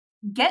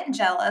get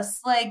jealous.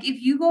 Like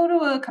if you go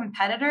to a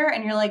competitor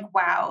and you're like,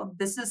 wow,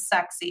 this is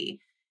sexy,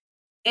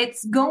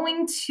 it's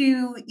going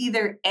to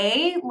either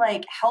A,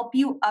 like help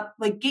you up,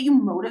 like get you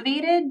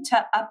motivated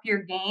to up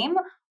your game,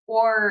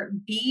 or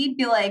B,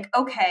 be like,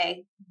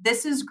 okay,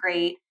 this is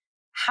great.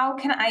 How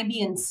can I be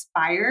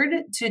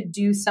inspired to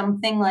do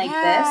something like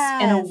this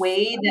in a Yes.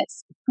 way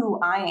that's who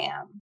I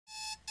am?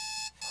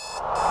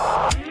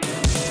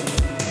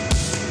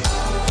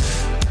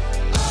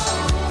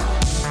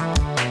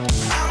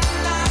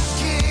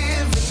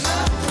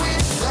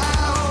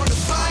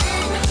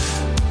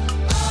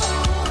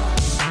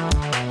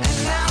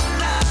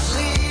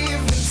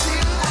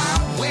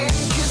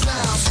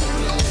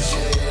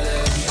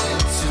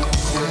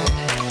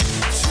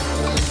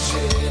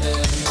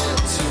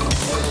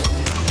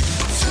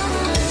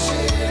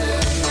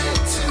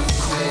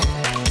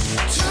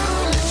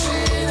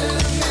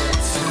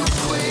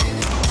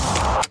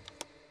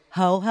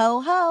 Ho,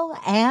 ho, ho,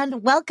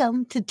 and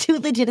welcome to Too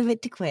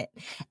Legitimate to Quit.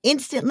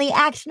 Instantly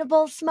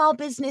actionable small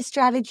business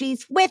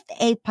strategies with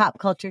a pop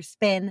culture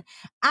spin.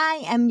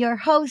 I am your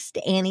host,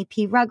 Annie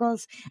P.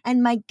 Ruggles,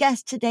 and my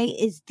guest today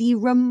is the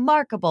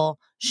remarkable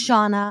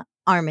Shauna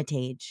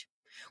Armitage.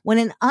 When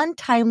an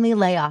untimely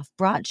layoff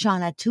brought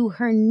Shauna to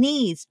her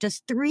knees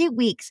just 3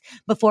 weeks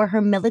before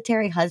her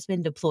military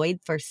husband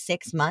deployed for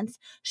 6 months,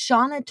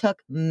 Shauna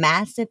took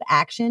massive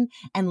action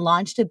and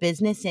launched a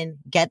business in,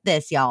 get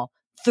this, y'all,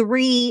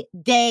 3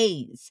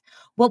 days.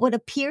 What would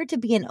appear to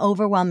be an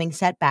overwhelming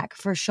setback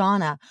for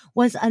Shauna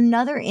was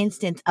another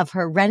instance of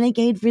her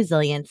renegade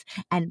resilience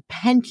and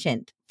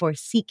penchant for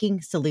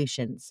seeking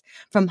solutions.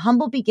 From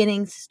humble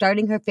beginnings,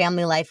 starting her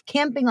family life,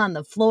 camping on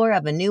the floor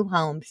of a new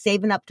home,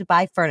 saving up to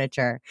buy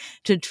furniture,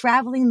 to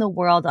traveling the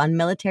world on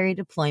military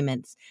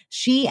deployments,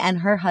 she and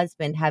her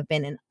husband have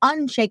been an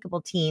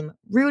unshakable team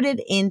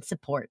rooted in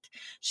support.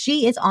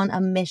 She is on a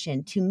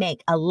mission to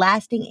make a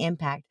lasting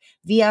impact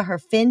via her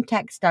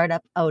fintech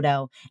startup,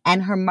 Odo,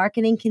 and her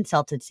marketing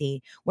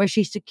consultancy, where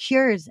she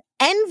secures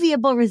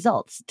enviable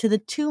results to the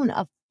tune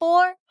of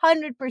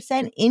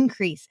 400%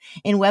 increase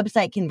in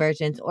website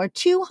conversions or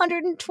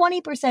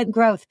 220%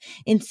 growth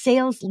in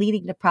sales,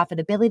 leading to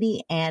profitability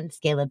and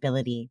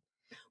scalability.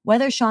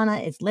 Whether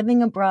Shauna is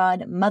living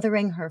abroad,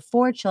 mothering her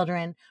 4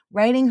 children,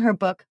 writing her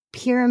book,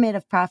 Pyramid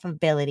of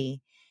Profitability,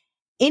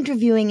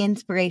 interviewing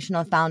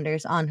inspirational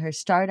founders on her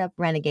Startup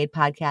Renegade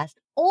podcast,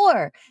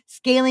 or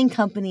scaling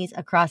companies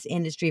across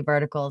industry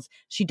verticals,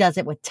 she does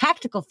it with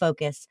tactical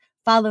focus,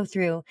 follow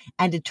through,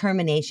 and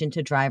determination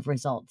to drive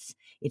results.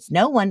 It's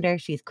no wonder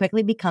she's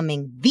quickly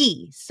becoming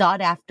the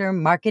sought-after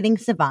marketing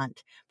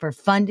savant for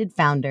funded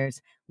founders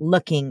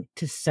looking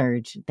to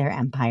surge their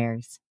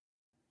empires.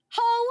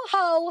 Ho,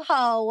 ho,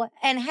 ho,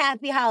 and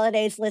happy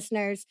holidays,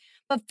 listeners.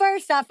 But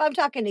first off, I'm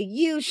talking to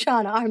you,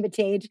 Shauna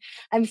Armitage.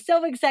 I'm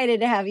so excited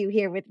to have you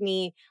here with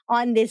me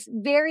on this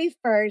very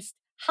first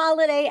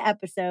holiday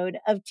episode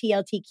of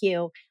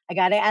TLTQ. I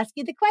got to ask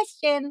you the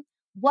question,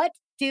 what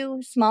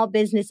do small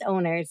business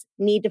owners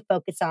need to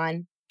focus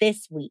on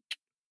this week?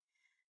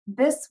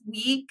 This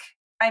week,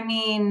 I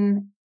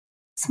mean,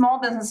 small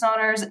business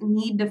owners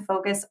need to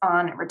focus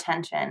on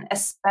retention,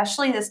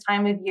 especially this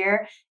time of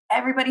year.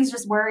 Everybody's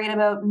just worried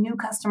about new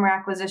customer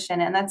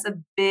acquisition. And that's a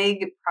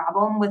big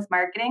problem with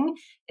marketing,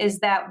 is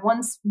that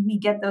once we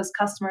get those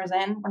customers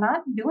in, we're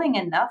not doing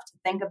enough to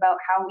think about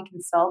how we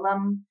can sell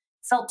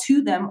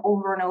to them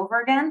over and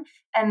over again.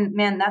 And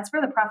man, that's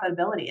where the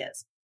profitability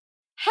is.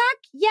 Heck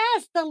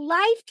yes, the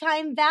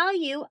lifetime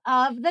value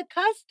of the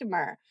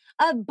customer,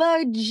 a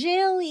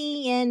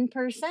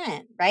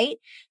bajillion%, right?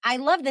 I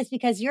love this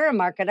because you're a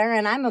marketer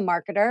and I'm a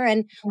marketer,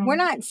 and we're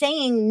not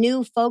saying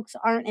new folks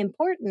aren't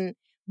important,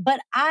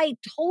 but I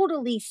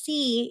totally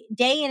see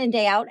day in and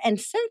day out,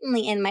 and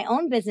certainly in my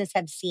own business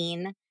have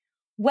seen,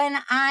 when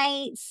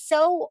I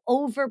so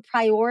over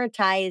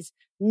prioritize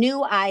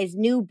new eyes,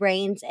 new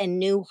brains, and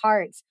new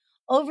hearts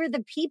over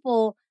the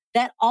people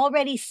that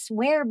already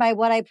swear by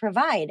what I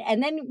provide.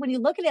 And then when you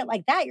look at it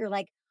like that, you're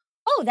like,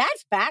 oh,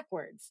 that's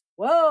backwards.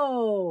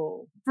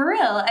 Whoa. For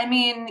real. I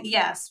mean,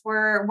 yes,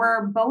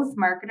 we're both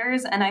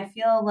marketers, and I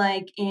feel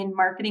like in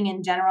marketing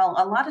in general,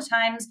 a lot of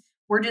times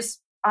we're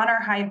just on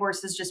our high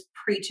horses just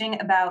preaching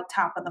about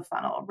top of the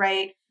funnel,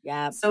 right?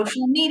 Yeah.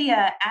 Social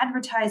media,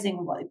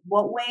 advertising,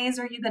 what ways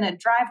are you going to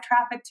drive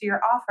traffic to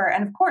your offer?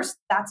 And of course,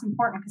 that's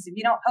important, because if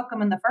you don't hook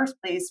them in the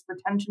first place,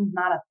 retention's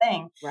not a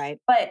thing. Right.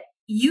 But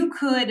you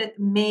could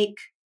make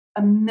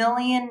 $1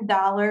 million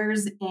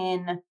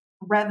in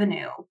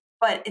revenue,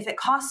 but if it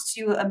costs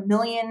you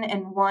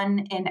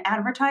 $1,000,001 in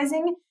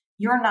advertising,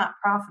 you're not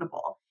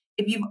profitable.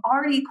 If you've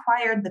already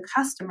acquired the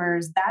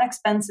customers, that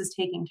expense is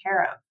taken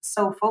care of.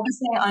 So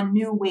focusing on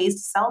new ways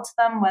to sell to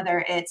them,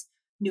 whether it's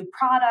new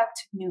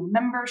product, new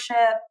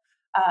membership,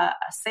 a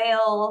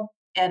sale,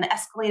 an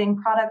escalating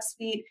product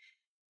suite,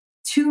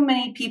 too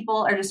many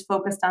people are just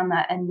focused on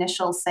that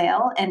initial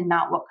sale and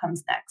not what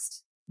comes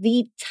next.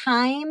 The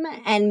time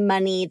and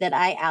money that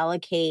I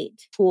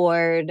allocate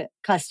toward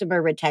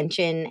customer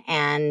retention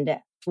and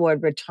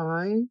toward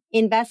return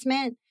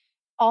investment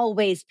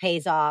always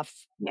pays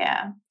off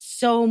Yeah.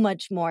 so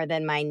much more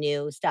than my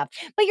new stuff.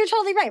 But you're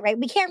totally right?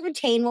 We can't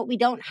retain what we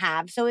don't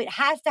have. So it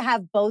has to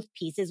have both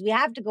pieces. We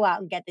have to go out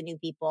and get the new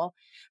people.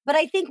 But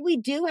I think we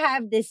do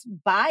have this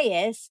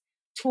bias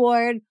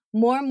toward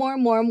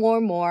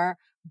more,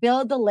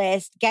 build the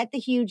list, get the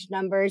huge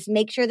numbers,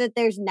 make sure that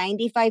there's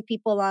 95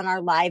 people on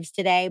our lives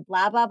today,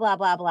 blah, blah, blah,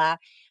 blah, blah.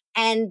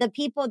 And the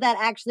people that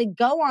actually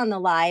go on the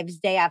lives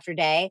day after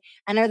day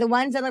and are the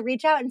ones that'll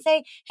reach out and say, hey,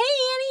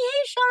 Annie,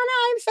 hey,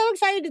 Shauna, I'm so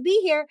excited to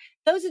be here.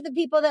 Those are the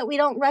people that we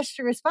don't rush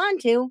to respond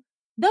to.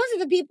 Those are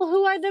the people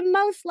who are the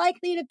most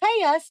likely to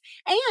pay us.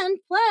 And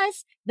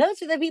plus,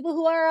 those are the people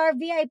who are our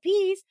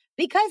VIPs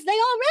because they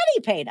already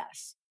paid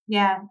us.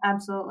 Yeah,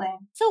 absolutely.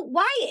 So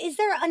why is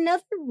there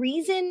another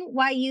reason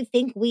why you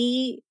think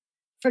we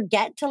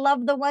forget to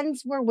love the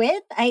ones we're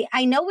with?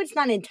 I know it's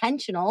not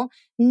intentional.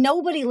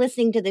 Nobody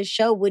listening to this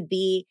show would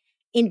be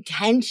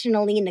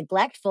intentionally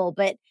neglectful,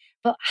 but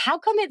how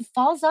come it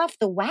falls off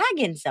the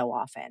wagon so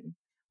often?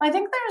 I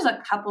think there's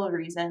a couple of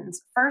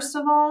reasons. First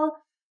of all,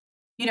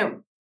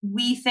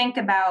 we think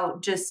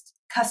about just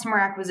customer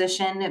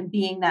acquisition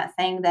being that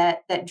thing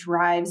that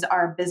drives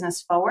our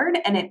business forward,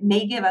 and it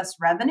may give us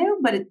revenue,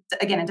 but it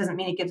doesn't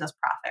mean it gives us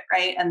profit,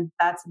 right? And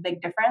that's a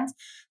big difference.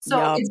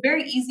 So It's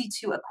very easy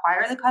to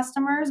acquire the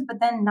customers, but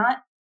then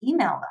not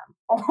email them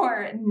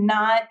or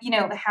not,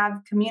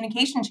 have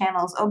communication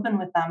channels open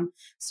with them.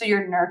 So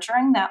you're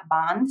nurturing that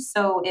bond.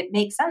 So it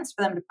makes sense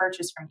for them to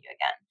purchase from you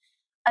again.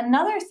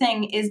 Another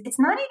thing is it's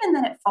not even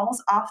that it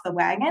falls off the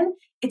wagon,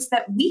 it's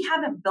that we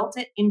haven't built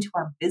it into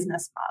our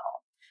business model.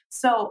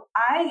 So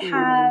I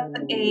had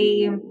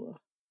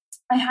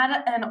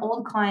an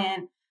old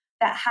client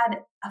that had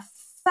a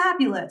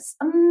fabulous,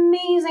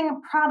 amazing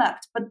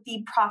product, but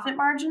the profit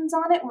margins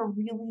on it were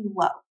really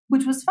low,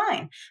 which was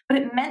fine. But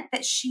it meant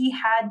that she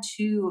had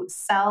to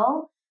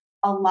sell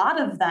a lot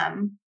of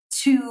them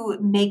to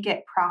make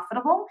it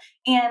profitable.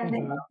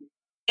 And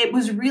it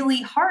was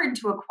really hard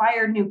to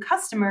acquire new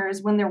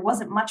customers when there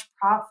wasn't much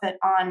profit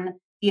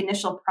on the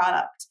initial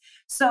product.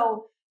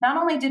 So not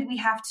only did we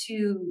have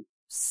to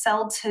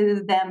sell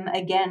to them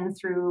again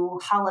through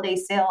holiday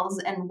sales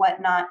and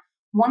whatnot,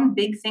 one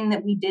big thing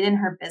that we did in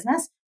her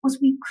business was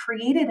we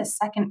created a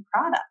second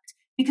product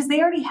because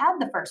they already had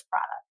the first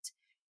product.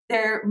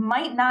 There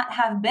might not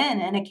have been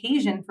an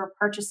occasion for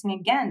purchasing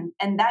again,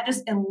 and that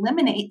just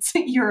eliminates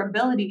your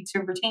ability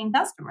to retain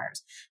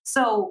customers.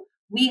 So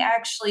we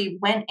actually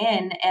went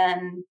in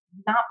and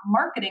not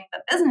marketing the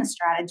business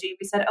strategy.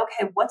 We said,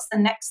 okay, what's the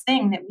next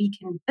thing that we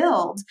can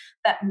build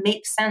that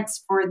makes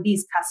sense for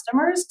these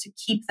customers to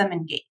keep them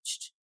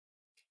engaged?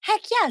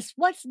 Heck yes.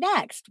 What's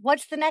next?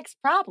 What's the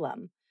next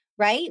problem?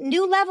 Right?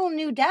 New level,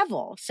 new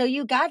devil. So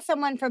you got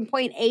someone from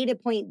point A to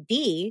point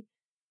D.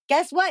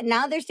 Guess what?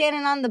 Now they're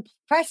standing on the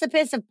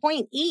precipice of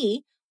point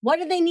E. What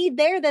do they need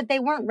there that they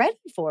weren't ready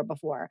for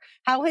before?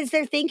 How has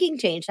their thinking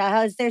changed? How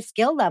has their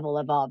skill level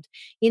evolved?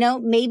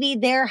 Maybe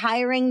they're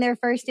hiring their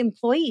first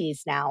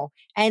employees now,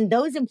 and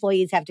those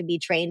employees have to be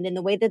trained in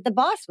the way that the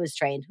boss was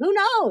trained. Who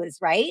knows,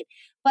 right?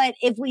 But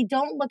if we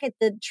don't look at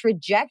the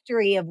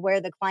trajectory of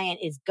where the client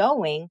is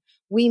going,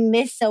 we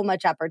miss so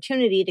much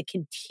opportunity to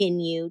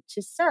continue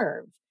to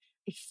serve.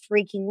 I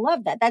freaking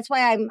love that. That's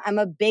why I'm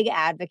a big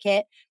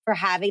advocate for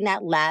having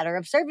that ladder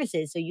of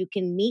services so you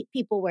can meet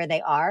people where they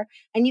are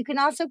and you can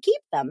also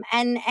keep them.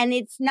 And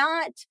it's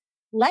not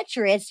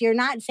lecherous. You're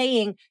not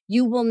saying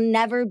you will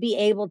never be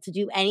able to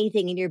do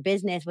anything in your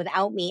business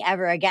without me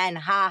ever again.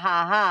 Ha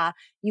ha ha.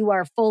 You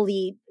are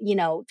fully,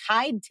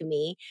 tied to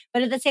me.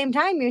 But at the same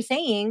time, you're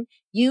saying,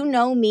 you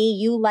know me,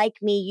 you like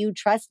me, you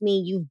trust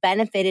me, you've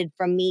benefited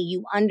from me,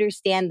 you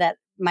understand that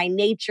my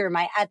nature,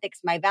 my ethics,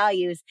 my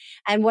values.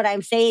 And what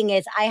I'm saying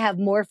is I have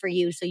more for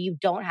you so you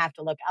don't have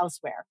to look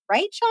elsewhere.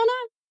 Right,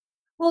 Shauna?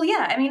 Well,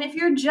 yeah. I mean, if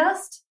you're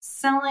just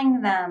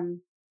selling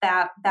them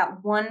that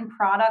one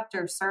product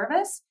or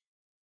service,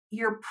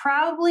 you're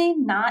probably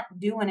not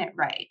doing it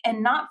right.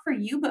 And not for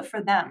you, but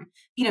for them.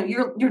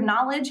 Your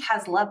knowledge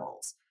has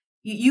levels.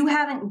 You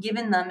haven't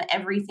given them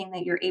everything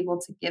that you're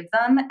able to give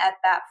them at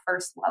that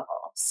first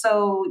level.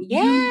 So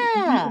you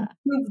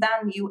improve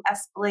them, you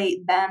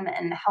escalate them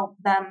and help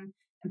them,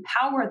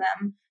 empower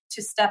them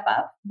to step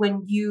up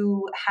when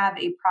you have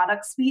a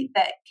product suite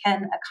that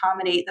can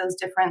accommodate those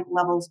different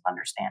levels of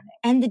understanding.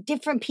 And the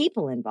different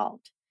people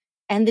involved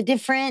and the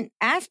different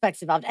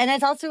aspects involved. And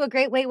it's also a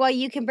great way why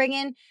you can bring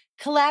in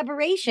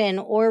collaboration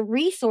or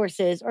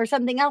resources or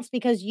something else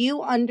because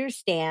you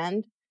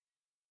understand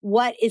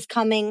what is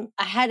coming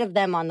ahead of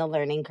them on the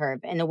learning curve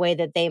in a way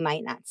that they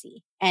might not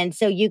see. And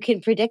so you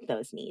can predict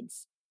those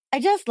needs. I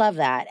just love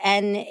that.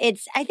 And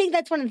I think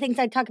that's one of the things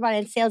I talk about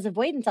in sales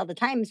avoidance all the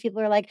time is people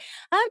are like,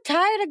 I'm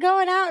tired of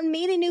going out and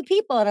meeting new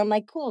people. And I'm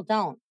like, cool,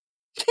 don't.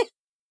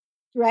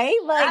 Right?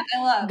 Like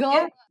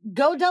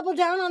go double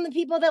down on the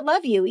people that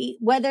love you,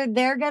 whether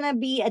they're going to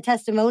be a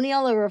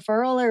testimonial, a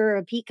referral, or a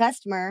repeat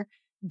customer.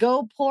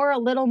 Go pour a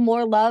little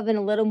more love and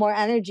a little more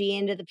energy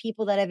into the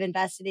people that have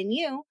invested in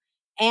you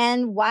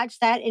and watch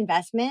that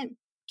investment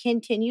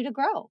continue to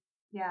grow.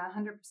 Yeah,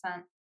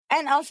 100%.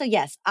 And also,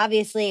 yes,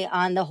 obviously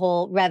on the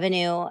whole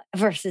revenue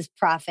versus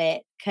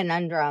profit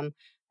conundrum,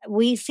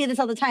 we see this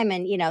all the time.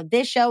 And,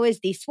 this show is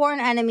the sworn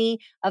enemy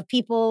of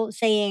people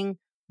saying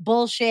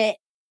bullshit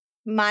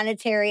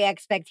monetary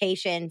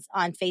expectations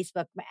on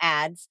Facebook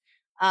ads.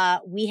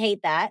 We hate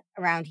that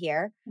around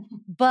here.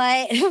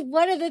 But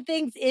one of the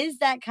things is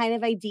that kind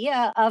of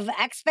idea of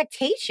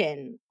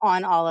expectation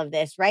on all of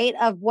this, right?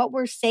 Of what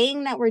we're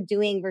saying that we're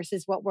doing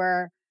versus what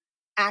we're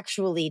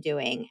actually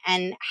doing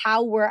and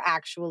how we're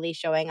actually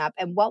showing up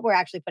and what we're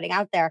actually putting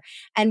out there.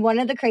 And one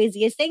of the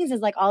craziest things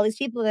is like all these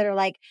people that are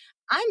like,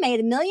 I made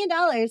 $1 million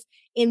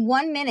in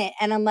 1 minute.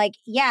 And I'm like,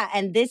 yeah.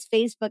 And this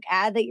Facebook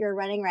ad that you're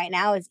running right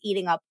now is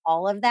eating up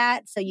all of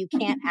that. So you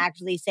can't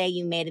actually say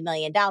you made $1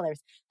 million.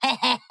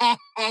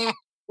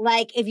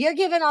 Like if you're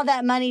giving all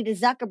that money to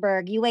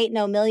Zuckerberg, you ain't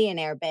no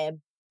millionaire, babe.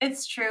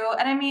 It's true.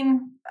 And I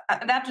mean,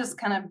 that just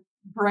kind of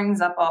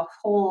brings up a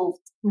whole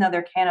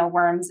another can of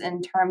worms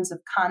in terms of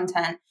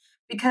content,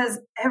 because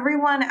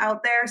everyone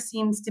out there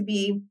seems to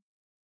be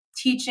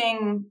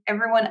teaching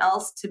everyone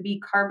else to be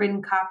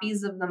carbon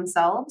copies of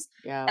themselves.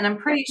 Yeah. And I'm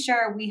pretty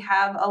sure we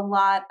have a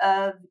lot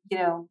of,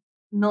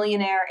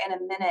 millionaire in a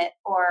minute,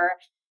 or,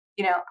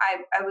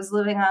 I was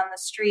living on the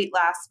street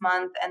last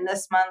month, and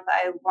this month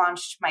I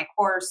launched my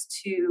course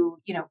to,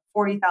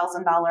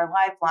 $40,000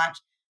 live launch.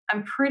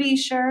 I'm pretty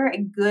sure a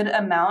good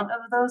amount of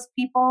those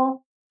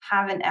people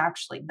haven't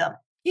actually done it.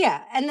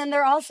 Yeah. And then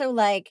they're also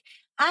like,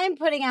 I'm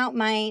putting out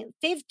my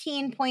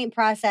 15-point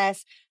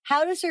process,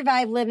 how to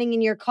survive living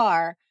in your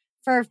car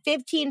for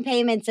 15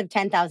 payments of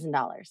 $10,000.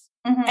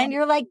 And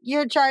you're like,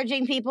 you're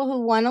charging people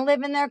who want to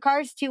live in their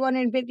cars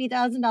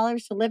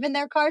 $250,000 to live in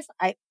their cars.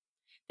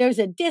 There's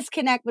a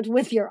disconnect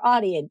with your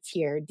audience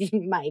here,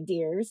 my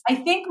dears. I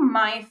think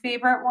my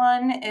favorite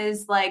one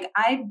is like,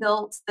 I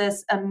built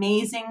this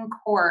amazing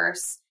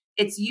course.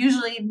 It's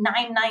usually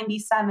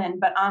 $9.97,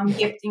 but I'm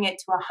gifting it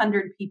to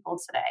 100 people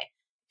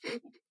today.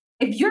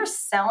 If you're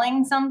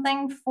selling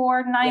something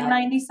for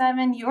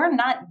 $9.97, you're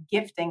not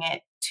gifting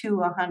it to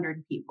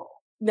 100 people.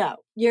 No,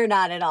 you're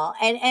not at all.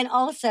 And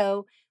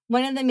also,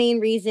 one of the main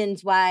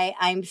reasons why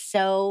I'm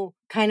so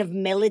kind of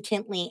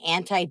militantly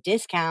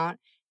anti-discount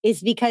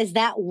is because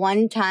that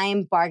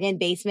one-time bargain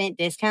basement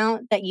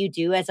discount that you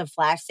do as a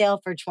flash sale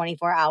for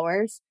 24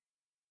 hours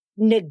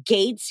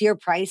negates your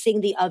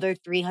pricing the other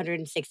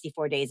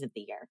 364 days of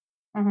the year.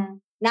 Mm-hmm.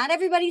 Not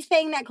everybody's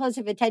paying that close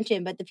of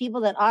attention, but the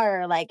people that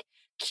are like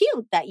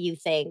cute that you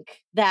think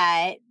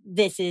that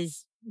this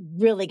is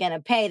really going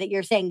to pay, that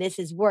you're saying this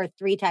is worth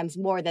 3 times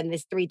more than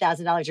this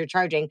 $3,000 you're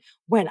charging,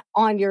 when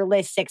on your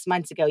list 6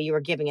 months ago, you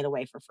were giving it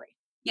away for free.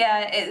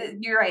 Yeah,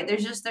 you're right.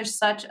 There's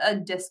such a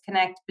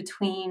disconnect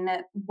between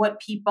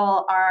what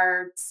people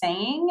are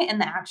saying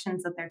and the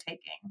actions that they're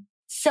taking.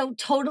 So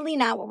totally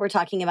not what we're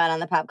talking about on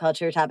the pop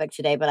culture topic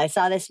today, but I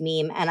saw this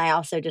meme, and I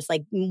also just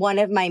like, one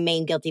of my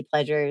main guilty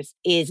pleasures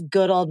is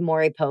good old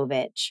Maury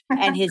Povich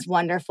and his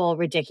wonderful,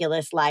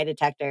 ridiculous lie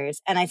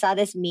detectors. And I saw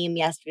this meme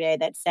yesterday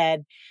that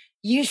said,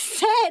 you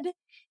said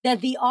that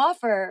the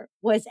offer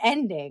was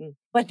ending,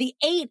 but the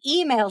 8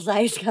 emails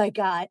I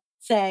got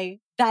say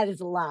that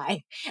is a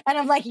lie. And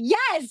I'm like,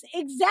 yes,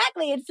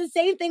 exactly. It's the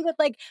same thing with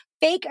like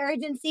fake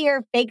urgency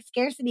or fake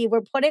scarcity.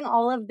 We're putting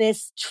all of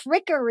this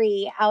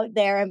trickery out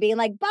there and being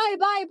like, buy,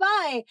 buy,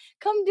 buy,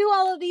 come do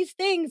all of these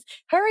things.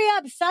 Hurry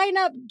up, sign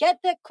up, get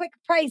the quick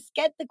price,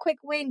 get the quick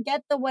win,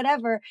 get the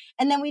whatever.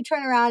 And then we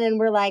turn around and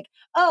we're like,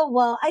 oh,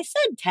 well, I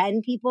said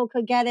 10 people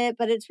could get it,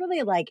 but it's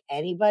really like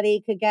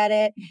anybody could get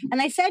it.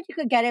 And I said you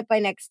could get it by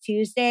next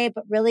Tuesday,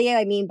 but really,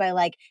 I mean by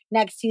like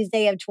next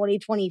Tuesday of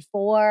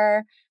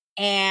 2024.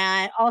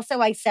 And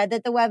also I said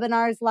that the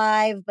webinar is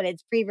live, but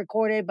it's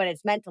pre-recorded, but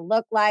it's meant to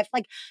look live.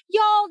 Like,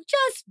 y'all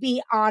just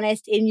be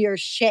honest in your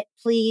shit,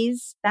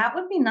 please. That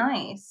would be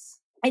nice.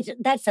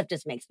 That stuff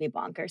just makes me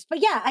bonkers. But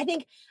yeah, I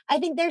think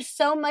there's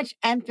so much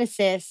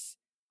emphasis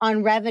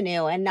on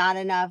revenue and not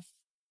enough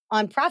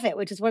on profit,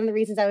 which is one of the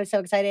reasons I was so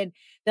excited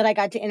that I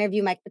got to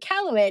interview Mike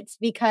Michalowicz,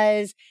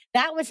 because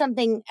that was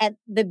something at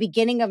the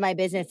beginning of my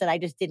business that I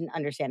just didn't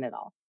understand at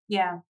all.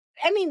 Yeah.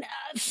 I mean,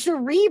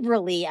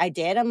 cerebrally, I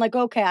did. I'm like,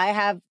 okay, I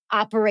have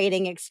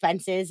operating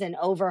expenses and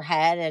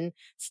overhead and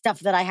stuff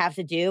that I have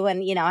to do.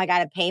 And, I got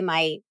to pay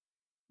my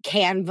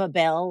Canva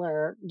bill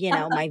or,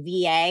 my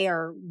VA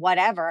or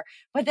whatever.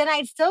 But then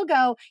I'd still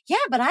go, yeah,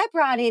 but I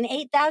brought in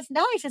 $8,000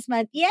 this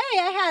month. Yay,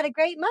 I had a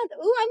great month.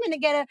 Ooh, I'm going to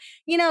get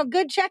a,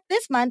 good check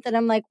this month. And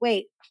I'm like,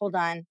 wait, hold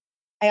on.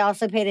 I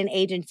also paid an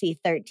agency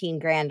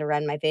 $13,000 to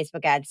run my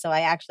Facebook ads. So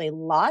I actually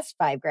lost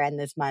 $5,000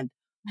 this month.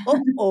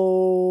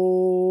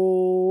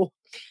 Oh,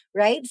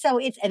 right. So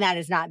and that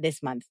is not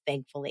this month,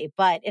 thankfully,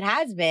 but it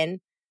has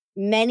been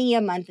many a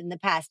month in the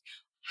past.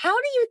 How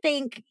do you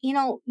think,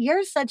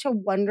 you're such a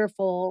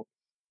wonderful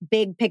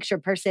big picture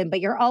person, but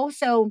you're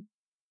also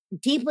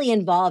deeply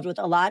involved with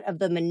a lot of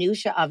the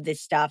minutia of this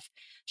stuff.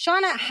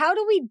 Shauna, how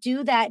do we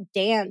do that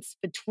dance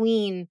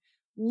between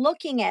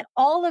looking at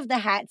all of the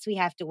hats we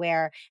have to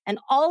wear and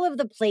all of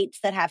the plates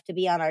that have to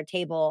be on our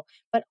table,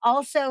 but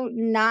also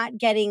not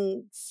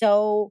getting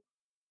so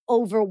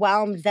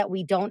overwhelmed that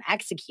we don't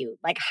execute?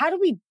 Like, how do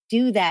we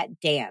do that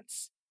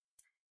dance?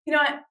 You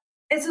know,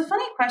 it's a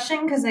funny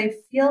question because I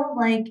feel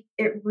like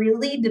it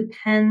really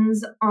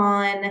depends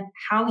on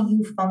how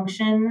you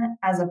function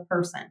as a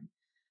person.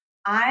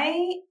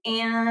 I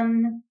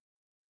am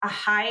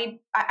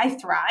I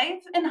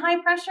thrive in high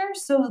pressure.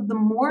 So the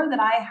more that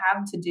I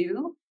have to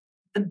do,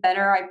 the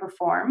better I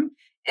perform.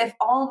 If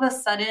all of a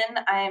sudden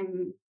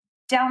I'm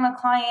down a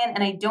client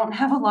and I don't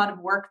have a lot of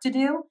work to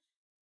do,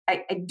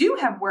 I do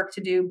have work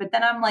to do, but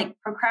then I'm like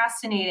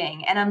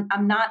procrastinating and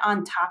I'm not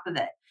on top of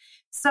it. Yep.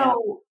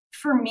 So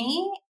for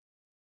me,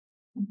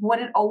 what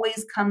it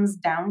always comes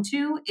down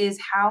to is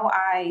how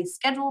I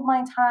schedule my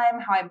time,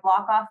 how I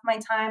block off my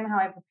time, how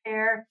I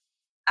prepare.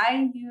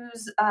 I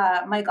use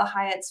Michael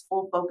Hyatt's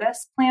Full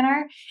Focus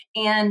Planner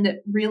and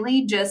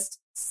really just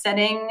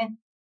setting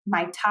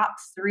my top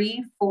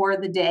three for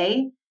the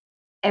day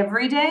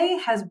every day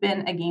has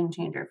been a game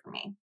changer for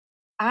me.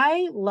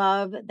 I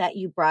love that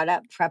you brought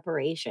up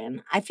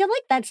preparation. I feel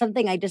like that's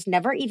something I just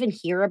never even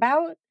hear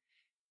about.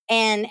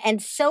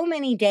 And so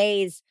many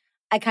days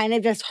I kind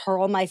of just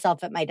hurl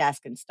myself at my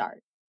desk and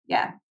start.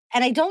 Yeah.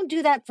 And I don't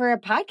do that for a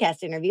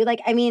podcast interview.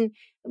 Like, I mean,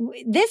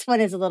 this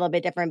one is a little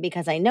bit different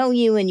because I know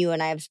you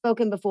and I have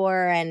spoken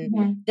before and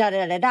Mhm. da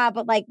da da da.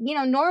 But like,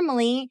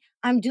 normally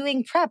I'm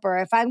doing prep, or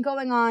if I'm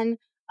going on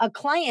a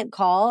client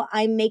call,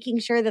 I'm making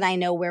sure that I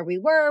know where we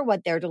were,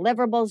 what their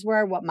deliverables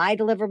were, what my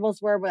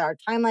deliverables were, what our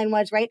timeline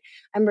was, right?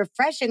 I'm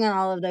refreshing on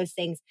all of those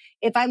things.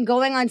 If I'm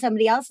going on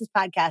somebody else's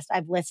podcast,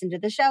 I've listened to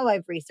the show,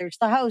 I've researched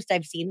the host,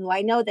 I've seen who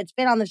I know that's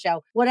been on the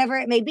show, whatever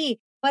it may be.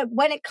 But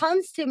when it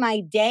comes to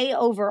my day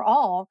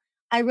overall,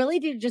 I really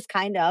do just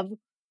kind of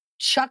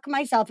chuck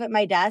myself at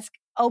my desk,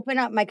 open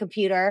up my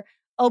computer,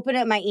 open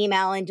up my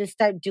email, and just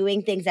start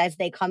doing things as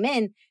they come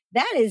in.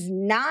 That is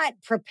not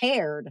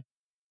prepared.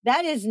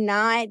 That is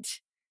not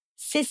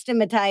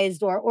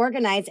systematized or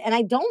organized. And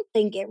I don't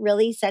think it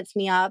really sets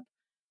me up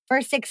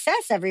for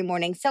success every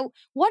morning. So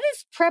what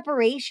does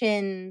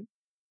preparation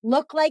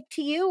look like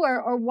to you?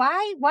 Or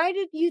why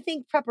did you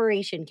think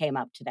preparation came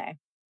up today?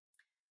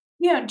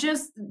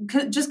 Just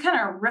kind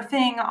of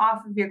riffing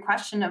off of your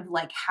question of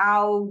like,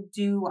 how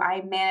do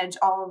I manage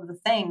all of the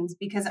things?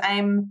 Because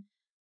I'm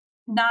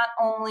not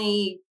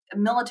only a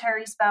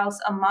military spouse,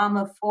 a mom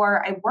of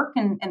four, I work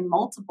in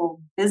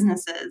multiple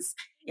businesses.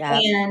 Yeah.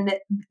 And,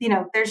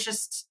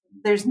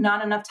 there's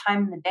not enough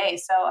time in the day.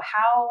 So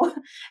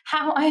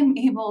how I'm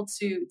able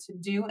to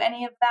do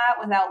any of that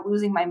without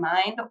losing my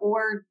mind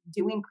or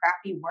doing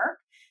crappy work,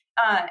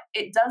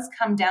 it does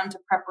come down to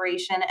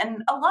preparation.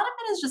 And a lot of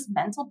it is just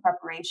mental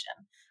preparation.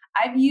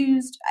 I've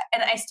used,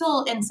 and I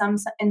still, in some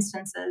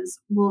instances,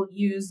 will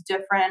use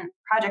different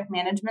project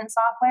management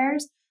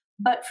softwares.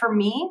 But for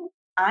me,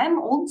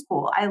 I'm old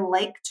school. I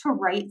like to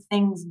write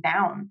things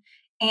down.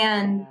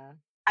 And Yeah.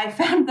 I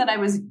found that I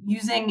was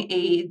using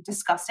a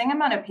disgusting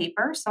amount of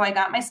paper. So I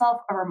got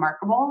myself a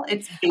Remarkable.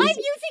 It's I'm basic.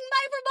 using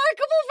my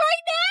Remarkable I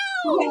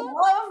right now.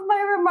 love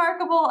my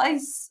Remarkable.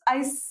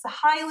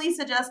 Highly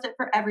suggest it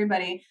for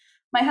everybody.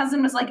 My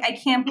husband was like, I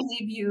can't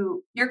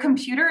believe your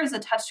computer is a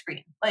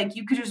touchscreen. Like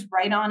you could just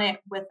write on it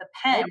with a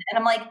pen. Nope. And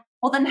I'm like,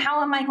 well, then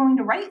how am I going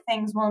to write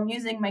things while I'm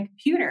using my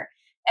computer?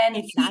 And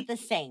It's not the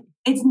same.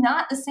 it's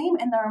not the same,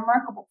 and the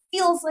Remarkable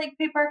feels like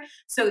paper.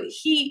 So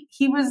he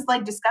was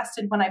like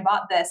disgusted when I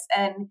bought this,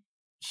 and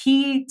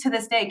he to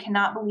this day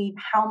cannot believe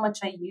how much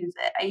I use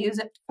it. I use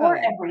it Oh, for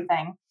yeah.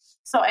 everything.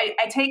 So I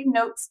take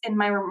notes in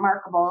my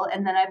Remarkable,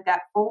 and then I've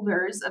got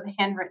folders of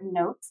handwritten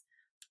notes.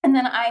 And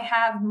then I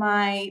have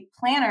my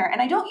planner,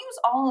 and I don't use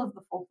all of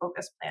the Full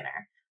Focus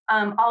Planner.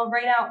 I'll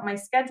write out my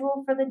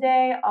schedule for the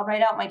day. I'll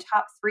write out my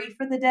top three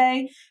for the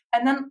day.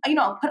 And then,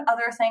 I'll put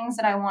other things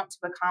that I want to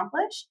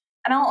accomplish,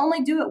 and I'll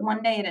only do it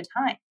one day at a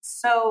time.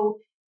 So,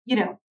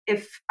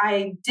 if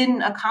I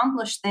didn't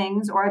accomplish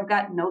things or I've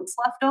got notes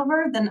left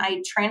over, then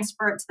I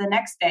transfer it to the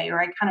next day, or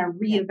I kind of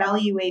Yep.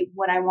 reevaluate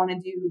what I want to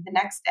do the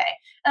next day.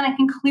 And I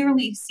can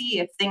clearly see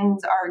if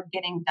things are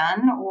getting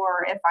done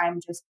or if I'm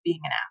just being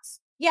an ass.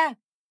 Yeah.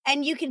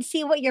 And you can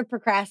see what you're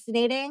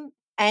procrastinating.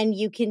 And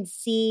you can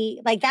see,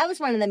 like, that was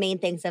one of the main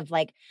things of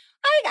like,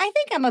 I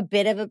think I'm a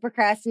bit of a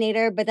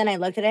procrastinator, but then I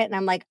looked at it and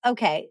I'm like,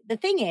 okay, the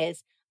thing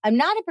is, I'm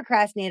not a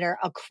procrastinator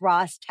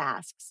across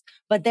tasks,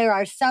 but there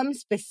are some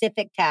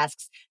specific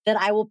tasks that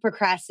I will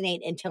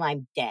procrastinate until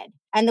I'm dead.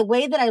 And the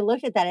way that I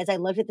looked at that is I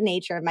looked at the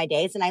nature of my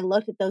days and I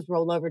looked at those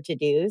rollover to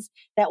dos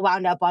that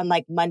wound up on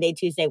like Monday,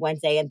 Tuesday,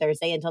 Wednesday, and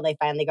Thursday until they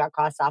finally got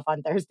crossed off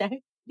on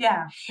Thursday.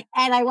 Yeah.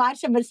 And I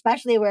watched them,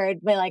 especially where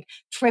it'd be like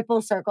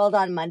triple circled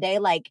on Monday,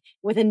 like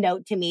with a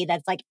note to me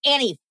that's like,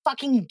 Annie,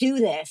 fucking do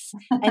this.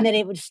 And then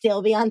it would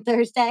still be on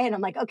Thursday. And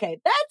I'm like, okay,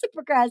 that's a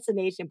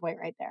procrastination point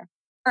right there.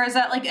 Or is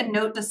that like a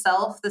note to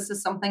self? This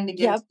is something to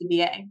give Yep. to the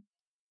VA.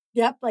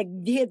 Yep. Like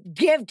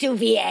give to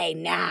VA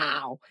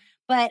now.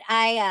 But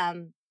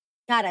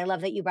God, I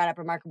love that you brought up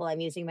Remarkable.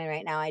 I'm using mine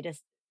right now. I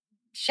just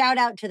shout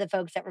out to the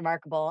folks at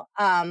Remarkable.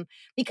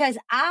 Because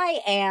I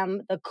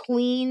am the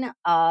queen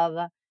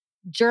of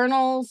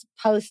journals,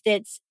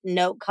 Post-its,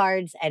 note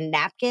cards, and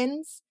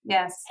napkins.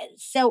 Yes.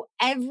 So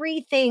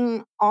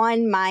everything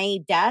on my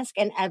desk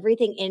and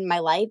everything in my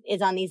life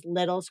is on these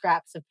little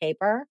scraps of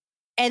paper.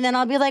 And then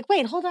I'll be like,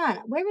 wait, hold on.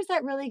 Where was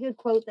that really good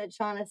quote that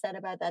Shauna said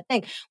about that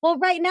thing? Well,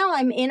 right now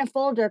I'm in a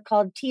folder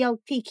called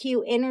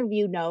TLTQ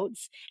interview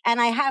notes,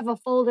 and I have a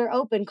folder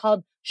open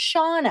called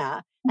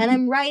Shauna, and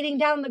I'm writing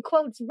down the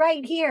quotes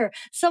right here.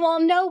 So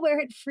I'll know where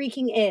it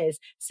freaking is.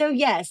 So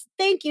yes,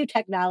 thank you,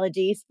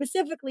 technology,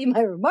 specifically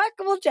my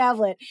remarkable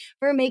tablet,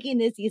 for making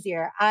this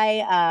easier.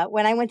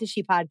 When I went to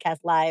She Podcast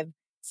Live,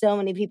 so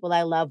many people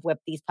I love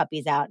whipped these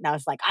puppies out, and I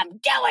was like, I'm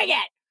doing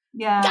it.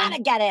 Yeah.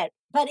 Gotta get it.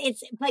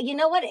 But you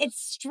know what?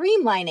 It's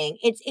streamlining.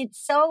 It's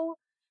so,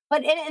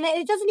 but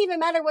it doesn't even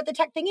matter what the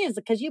tech thing is,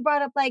 because you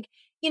brought up like,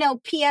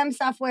 PM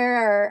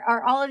software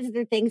or all of these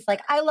other things.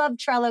 Like, I love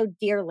Trello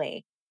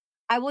dearly.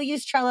 I will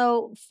use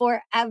Trello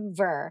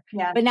forever.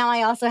 Yeah. But now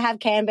I also have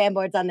Kanban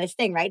boards on this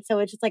thing, right? So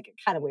it's just like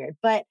kind of weird.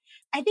 But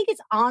I think it's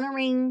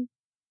honoring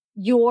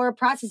your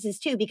processes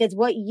too, because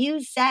what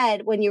you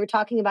said when you were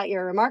talking about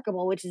your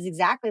remarkable, which is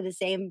exactly the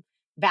same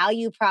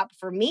value prop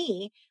for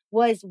me,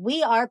 was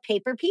we are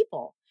paper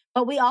people.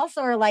 But we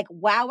also are like,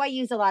 wow, I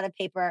use a lot of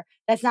paper.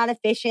 That's not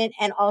efficient.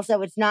 And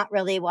also, it's not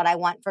really what I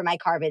want for my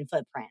carbon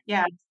footprint.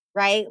 Yeah.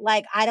 Right?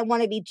 Like, I don't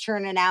want to be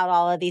churning out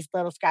all of these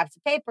little scraps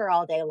of paper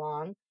all day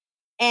long.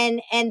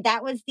 And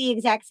that was the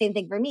exact same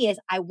thing for me. Is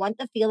I want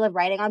the feel of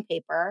writing on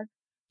paper,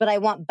 but I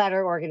want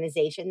better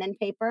organization than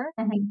paper.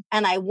 Mm-hmm.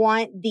 And I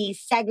want the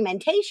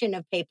segmentation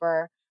of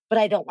paper, but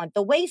I don't want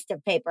the waste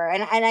of paper.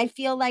 And I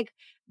feel like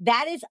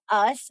that is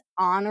us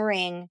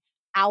honoring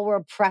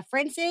our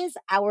preferences,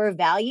 our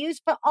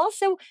values, but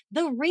also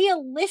the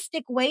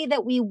realistic way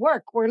that we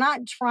work. We're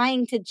not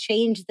trying to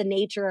change the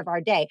nature of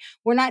our day.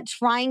 We're not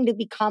trying to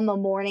become a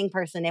morning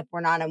person if we're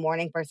not a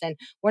morning person.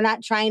 We're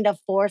not trying to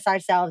force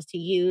ourselves to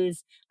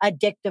use a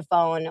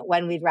dictaphone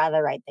when we'd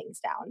rather write things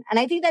down. And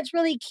I think that's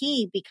really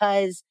key,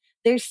 because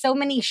there's so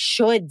many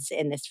shoulds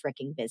in this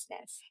freaking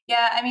business.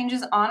 Yeah, I mean,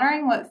 just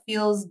honoring what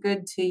feels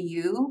good to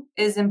you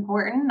is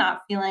important,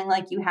 not feeling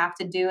like you have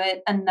to do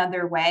it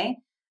another way.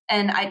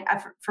 And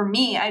for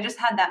me, I just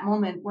had that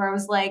moment where I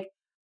was like,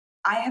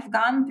 I have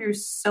gone through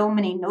so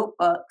many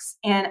notebooks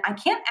and I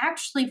can't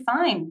actually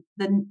find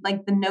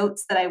the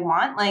notes that I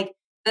want. Like,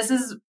 this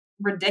is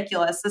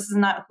ridiculous. This is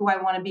not who I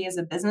want to be as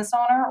a business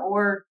owner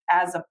or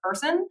as a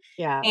person.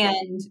 Yeah.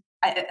 And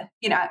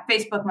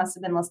Facebook must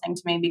have been listening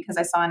to me, because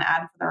I saw an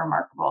ad for the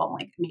Remarkable and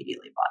like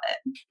immediately bought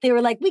it. They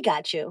were like, we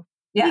got you.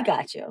 Yeah. We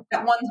got you.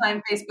 At one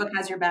time, Facebook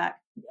has your back.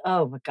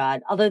 Oh my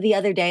God. Although the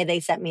other day they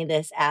sent me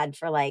this ad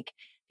for like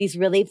these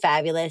really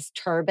fabulous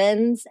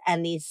turbans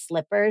and these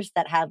slippers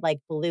that had like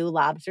blue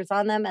lobsters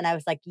on them. And I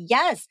was like,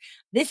 yes,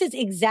 this is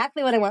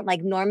exactly what I want.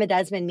 Like Norma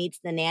Desmond meets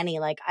the nanny.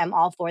 Like, I'm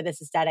all for this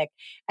aesthetic.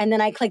 And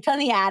then I clicked on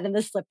the ad and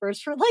the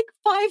slippers for like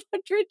 $500.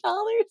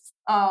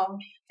 Oh,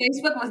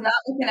 Facebook was not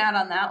looking out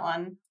on that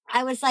one.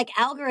 I was like,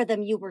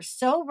 algorithm, you were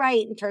so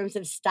right in terms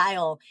of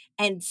style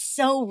and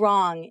so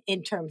wrong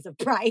in terms of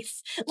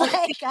price.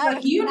 Like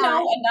you know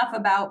enough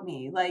about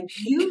me. Like,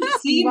 you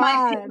see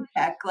my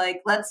paycheck.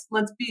 Like, let's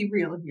be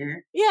real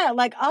here. Yeah,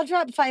 like I'll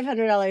drop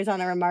 $500 on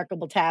a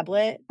remarkable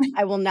tablet.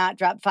 I will not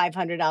drop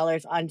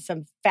 $500 on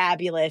some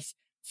fabulous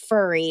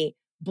furry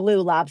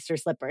blue lobster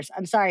slippers.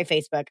 I'm sorry,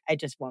 Facebook. I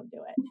just won't do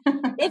it.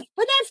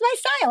 But that's my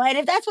style. And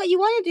if that's what you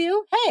want to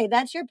do, hey,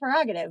 that's your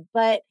prerogative.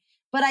 But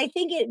I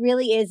think it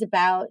really is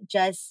about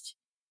just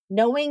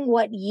knowing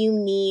what you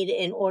need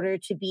in order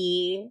to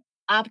be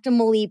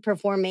optimally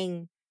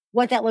performing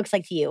what that looks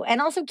like to you, and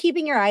also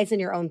keeping your eyes on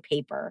your own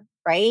paper,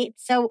 right?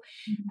 So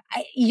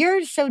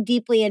you're so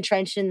deeply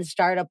entrenched in the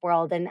startup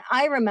world. And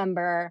I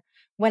remember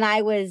when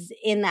I was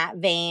in that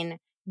vein,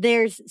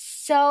 there's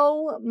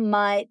so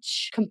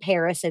much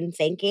comparison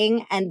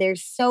thinking, and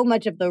there's so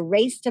much of the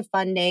race to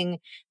funding,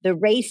 the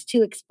race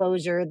to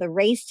exposure, the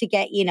race to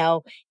get,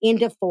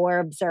 into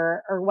Forbes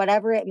or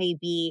whatever it may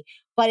be.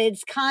 But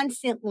it's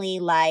constantly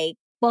like,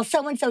 well,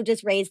 so-and-so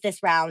just raised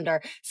this round,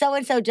 or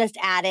so-and-so just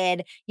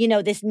added,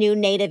 this new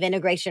native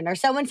integration, or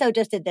so-and-so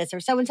just did this, or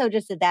so-and-so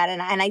just did that.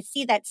 And I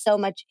see that so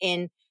much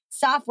in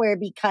software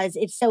because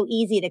it's so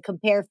easy to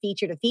compare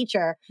feature to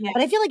feature. Yeah.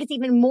 But I feel like it's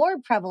even more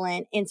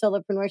prevalent in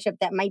solopreneurship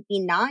that might be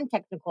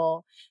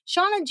non-technical.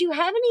 Shauna, do you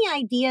have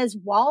any ideas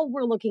while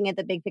we're looking at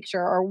the big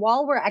picture or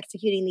while we're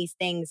executing these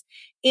things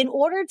in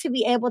order to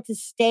be able to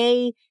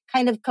stay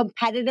kind of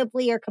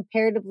competitively or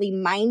comparatively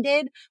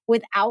minded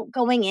without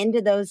going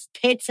into those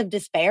pits of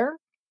despair?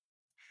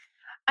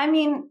 I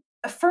mean,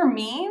 for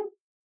me,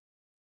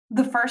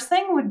 the first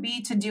thing would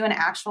be to do an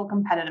actual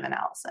competitive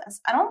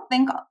analysis. I don't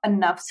think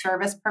enough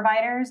service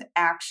providers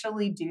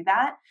actually do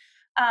that.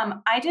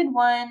 I did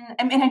one,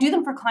 and I do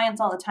them for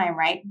clients all the time,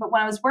 right? But when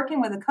I was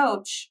working with a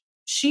coach,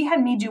 she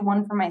had me do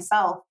one for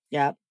myself.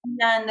 Yeah.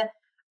 And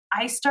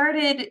I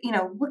started,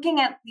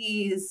 looking at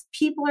these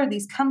people or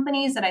these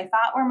companies that I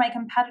thought were my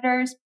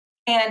competitors.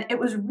 And it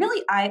was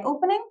really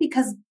eye-opening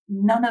because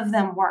none of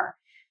them were.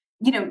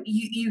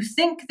 you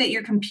think that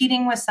you're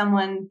competing with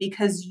someone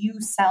because you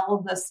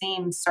sell the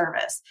same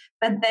service,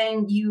 but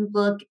then you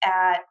look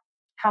at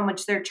how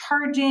much they're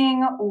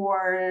charging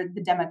or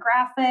the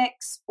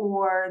demographics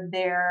or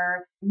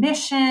their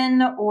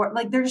mission, or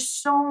like there's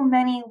so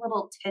many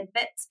little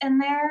tidbits in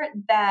there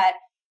that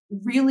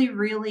really,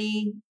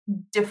 really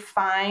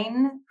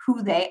define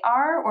who they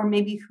are or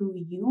maybe who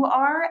you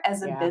are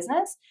as a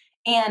business.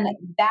 And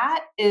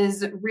that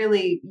is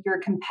really your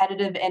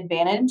competitive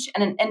advantage.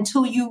 And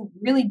until you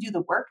really do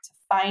the work to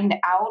find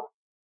out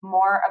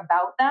more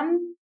about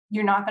them,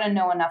 you're not going to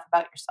know enough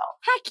about yourself.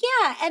 Heck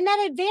yeah. And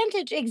that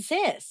advantage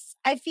exists.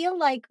 I feel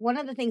like one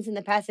of the things in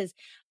the past is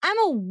I'm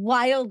a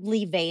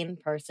wildly vain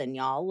person,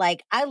 y'all.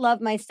 Like, I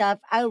love my stuff.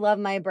 I love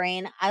my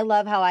brain. I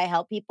love how I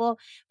help people.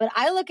 But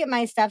I look at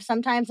my stuff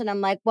sometimes and I'm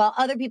like, well,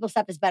 other people's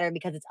stuff is better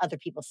because it's other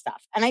people's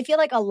stuff. And I feel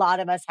like a lot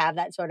of us have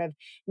that sort of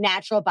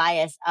natural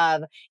bias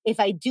of,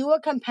 if I do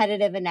a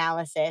competitive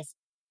analysis,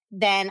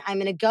 then I'm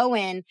going to go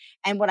in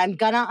and what I'm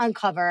going to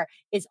uncover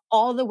is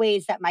all the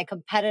ways that my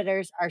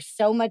competitors are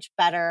so much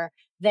better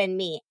than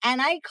me.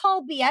 And I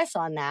call BS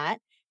on that,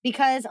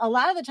 because a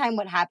lot of the time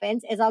what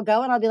happens is I'll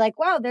go and I'll be like,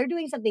 wow, they're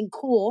doing something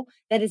cool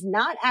that is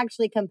not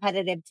actually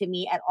competitive to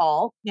me at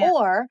all. Yeah.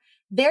 Or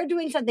they're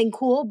doing something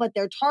cool, but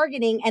they're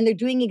targeting and they're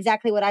doing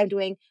exactly what I'm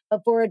doing,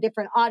 but for a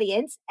different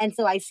audience. And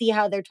so I see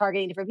how they're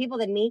targeting different people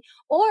than me.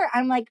 Or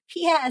I'm like,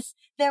 P.S.,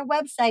 their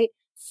website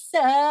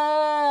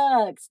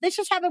sucks. This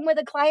just happened with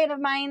a client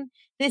of mine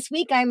this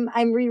week.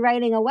 I'm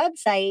rewriting a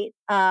website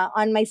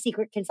on my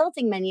secret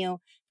consulting menu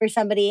for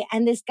somebody.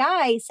 And this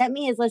guy sent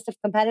me his list of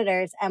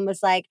competitors and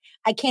was like,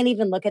 I can't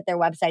even look at their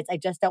websites. I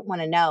just don't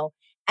want to know.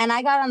 And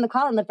I got on the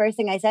call and the first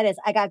thing I said is,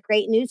 I got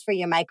great news for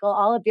you, Michael.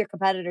 All of your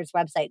competitors'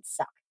 websites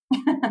suck.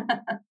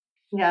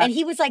 Yeah. And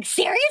he was like,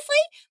 seriously?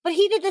 But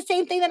he did the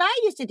same thing that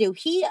I used to do.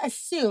 He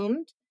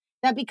assumed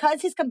that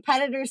because his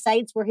competitor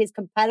sites were his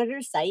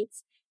competitor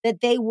sites,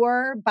 that they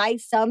were by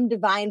some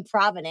divine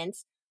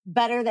providence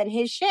better than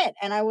his shit.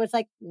 And I was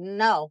like,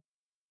 no,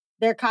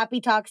 their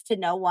copy talks to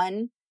no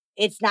one.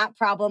 It's not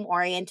problem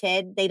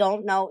oriented. They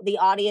don't know. The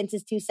audience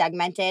is too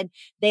segmented.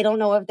 They don't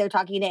know if they're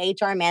talking to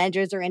HR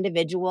managers or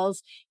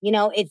individuals.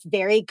 It's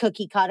very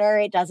cookie cutter.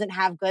 It doesn't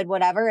have good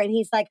whatever. And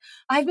he's like,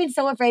 I've been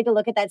so afraid to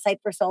look at that site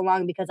for so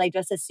long because I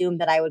just assumed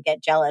that I would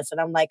get jealous.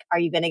 And I'm like, are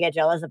you going to get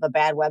jealous of a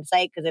bad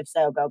website? Because if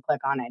so, go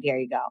click on it. Here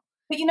you go.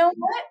 But you know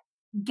what?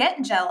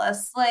 Get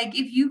jealous. Like,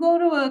 if you go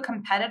to a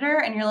competitor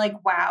and you're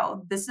like,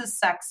 wow, this is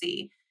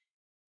sexy,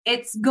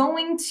 it's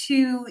going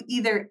to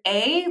either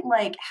A,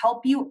 like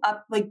help you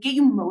up, like get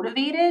you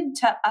motivated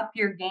to up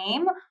your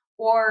game,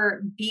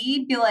 or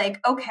B, be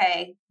like,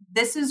 okay,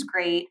 this is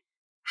great.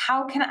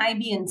 How can I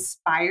be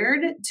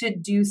inspired to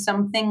do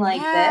something like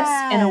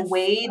this in a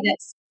way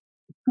that's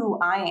who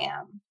I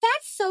am?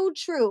 That's so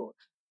true.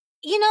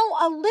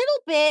 A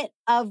little bit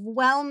of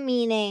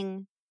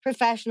well-meaning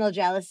professional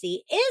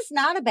jealousy is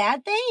not a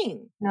bad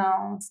thing.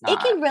 No, it's not. It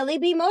can really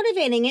be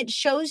motivating. It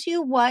shows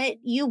you what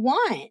you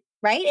want,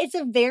 right? It's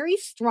a very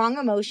strong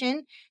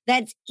emotion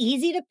that's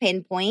easy to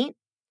pinpoint.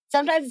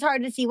 Sometimes it's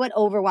hard to see what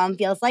overwhelm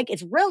feels like.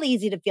 It's real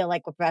easy to feel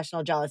like what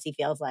professional jealousy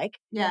feels like.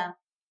 Yeah.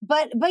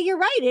 But you're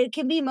right. It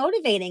can be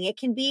motivating. It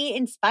can be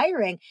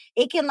inspiring.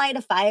 It can light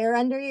a fire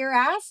under your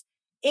ass.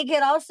 It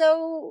could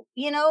also,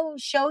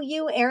 show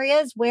you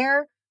areas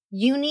where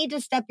you need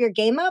to step your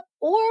game up,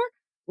 or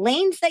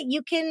lanes that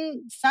you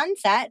can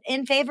sunset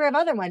in favor of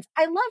other ones.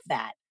 I love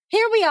that.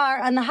 Here we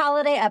are on the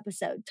holiday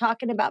episode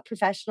talking about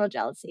professional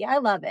jealousy. I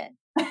love it.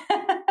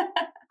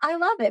 I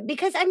love it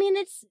because,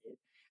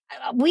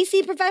 we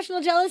see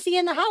professional jealousy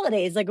in the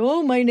holidays. Like,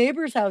 oh, my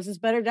neighbor's house is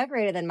better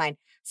decorated than mine.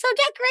 So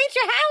decorate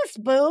your house,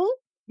 boo.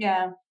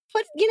 Yeah.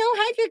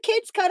 Have your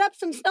kids cut up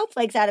some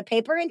snowflakes out of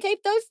paper and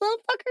tape those little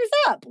fuckers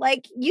up.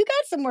 Like, you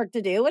got some work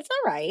to do. It's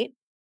all right.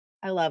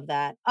 I love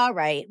that. All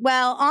right.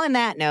 Well, on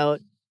that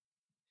note,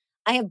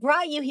 I have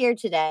brought you here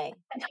today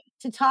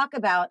to talk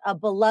about a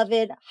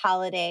beloved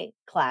holiday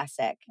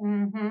classic.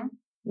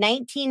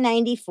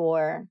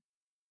 1994,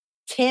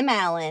 Tim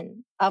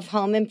Allen of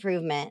Home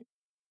Improvement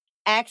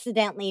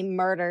accidentally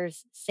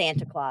murders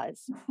Santa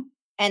Claus,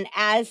 and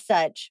as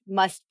such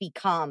must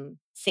become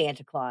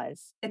Santa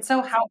Claus. It's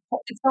so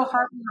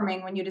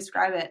heartwarming when you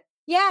describe it.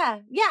 Yeah.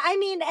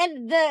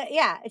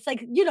 It's like,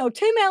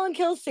 Tim Allen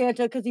kills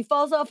Santa because he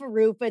falls off a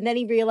roof and then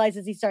he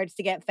realizes he starts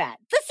to get fat.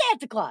 The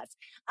Santa Claus.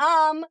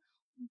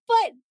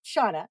 But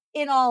Shauna,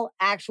 in all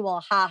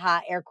actual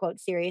air quote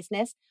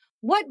seriousness,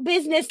 what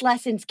business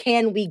lessons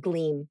can we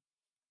glean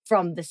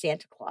from the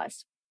Santa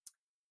Claus?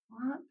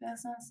 What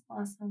business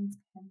lessons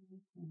can we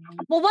glean?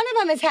 Well, one of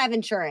them is have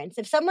insurance.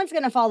 If someone's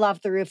going to fall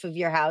off the roof of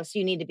your house,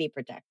 you need to be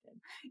protected.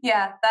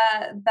 Yeah,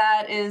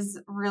 that is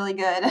really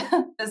good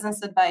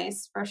business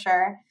advice for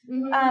sure.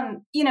 Mm-hmm.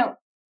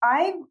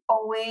 I've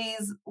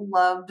always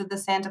loved the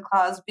Santa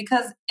Claus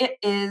because it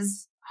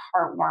is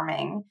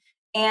heartwarming.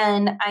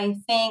 And I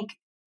think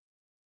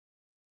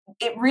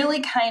it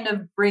really kind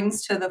of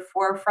brings to the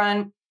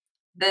forefront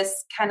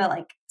this kind of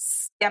like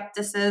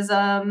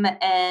skepticism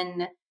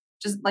and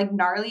just like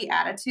gnarly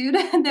attitude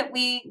that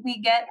we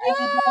get as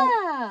adults.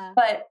 Yeah.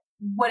 But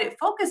what it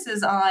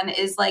focuses on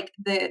is like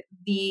the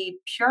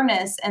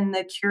pureness and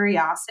the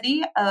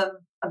curiosity of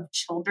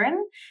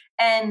children.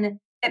 And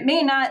it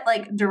may not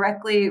like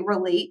directly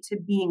relate to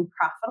being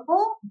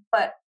profitable,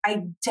 but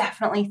I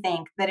definitely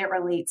think that it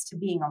relates to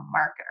being a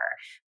marketer,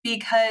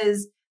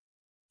 because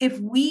if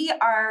we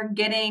are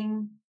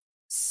getting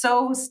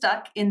so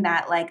stuck in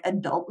that like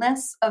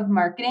adultness of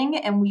marketing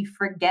and we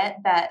forget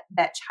that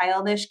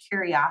childish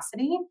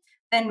curiosity,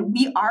 then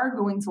we are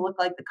going to look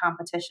like the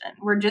competition.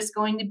 We're just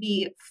going to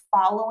be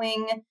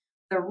following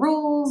the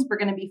rules. We're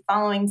going to be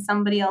following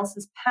somebody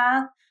else's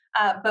path.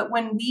 But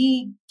when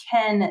we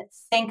can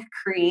think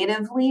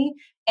creatively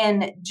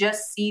and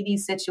just see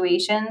these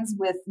situations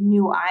with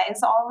new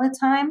eyes all the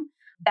time,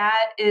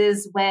 that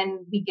is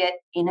when we get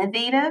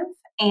innovative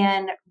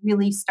and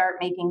really start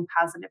making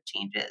positive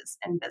changes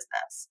in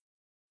business.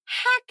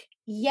 Heck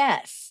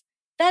yes.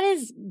 That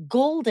is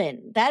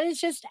golden. That is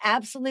just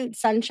absolute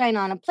sunshine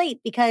on a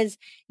plate, because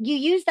you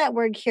use that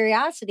word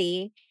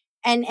curiosity,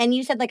 and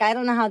you said, like, I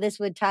don't know how this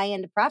would tie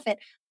into profit.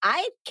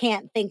 I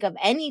can't think of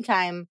any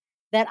time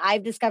that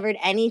I've discovered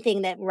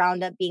anything that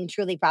wound up being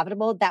truly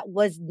profitable that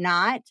was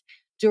not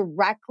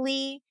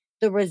directly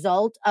the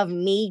result of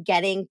me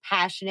getting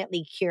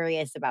passionately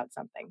curious about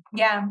something.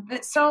 Yeah,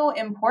 it's so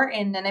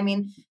important. And I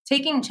mean,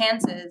 taking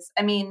chances.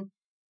 I mean,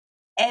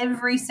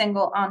 every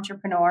single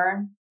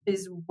entrepreneur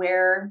is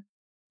where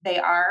they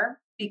are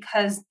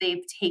because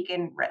they've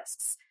taken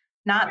risks,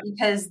 not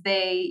because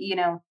they,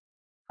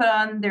 put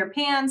on their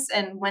pants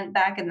and went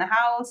back in the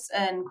house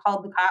and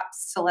called the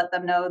cops to let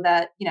them know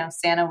that,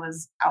 Santa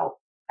was out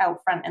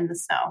front in the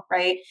snow,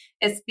 right?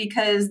 It's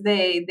because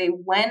they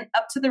went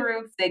up to the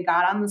roof, they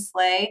got on the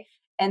sleigh,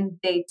 and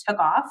they took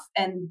off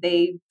and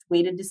they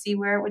waited to see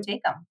where it would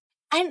take them.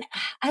 And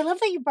I love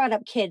that you brought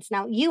up kids.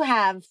 Now, you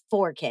have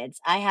 4 kids.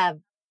 I have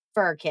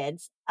fur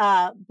kids.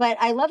 But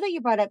I love that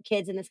you brought up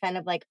kids and this kind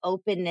of like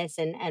openness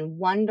and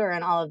wonder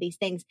and all of these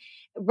things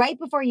right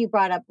before you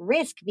brought up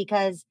risk,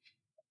 because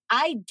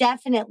I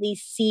definitely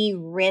see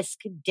risk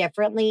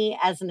differently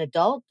as an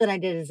adult than I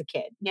did as a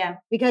kid. Yeah.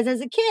 Because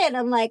as a kid,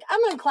 I'm like, I'm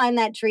going to climb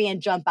that tree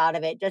and jump out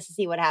of it just to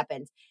see what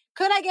happens.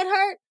 Could I get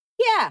hurt?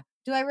 Yeah.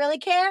 Do I really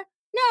care?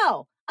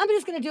 No. I'm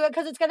just going to do it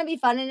because it's going to be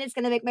fun and it's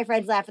going to make my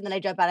friends laugh. And then I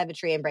jump out of a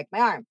tree and break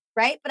my arm.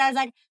 Right. But I was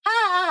like, ha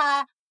ha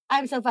ha,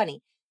 I'm so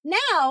funny.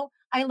 Now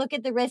I look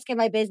at the risk in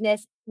my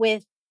business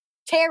with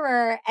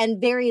terror and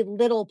very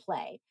little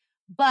play.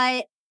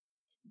 But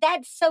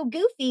that's so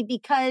goofy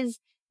because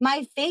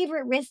my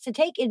favorite risks to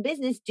take in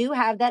business do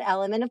have that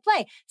element of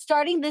play.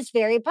 Starting this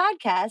very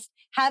podcast,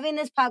 having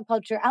this pop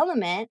culture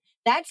element,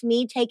 that's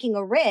me taking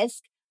a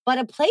risk, but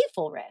a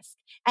playful risk.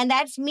 And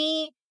that's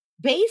me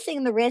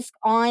basing the risk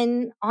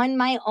on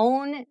my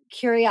own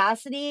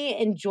curiosity,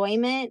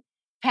 enjoyment,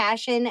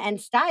 passion, and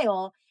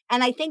style.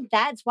 And I think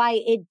that's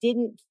why it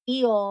didn't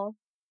feel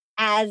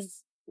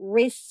as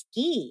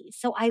risky.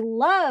 So I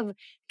love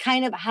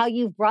kind of how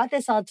you've brought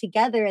this all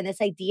together, and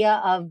this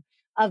idea of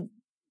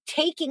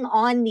taking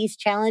on these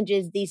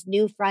challenges, these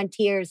new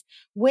frontiers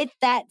with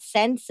that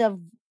sense of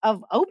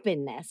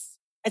openness,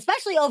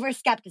 especially over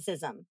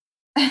skepticism.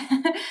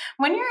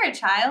 When you're a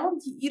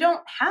child, you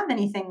don't have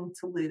anything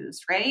to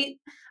lose, right?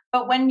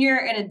 But when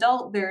you're an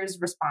adult, there's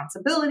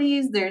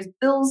responsibilities, there's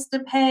bills to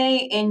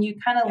pay, and you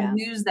kind of Yeah.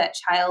 lose that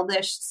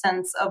childish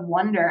sense of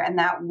wonder and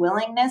that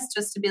willingness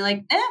just to be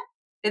like,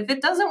 if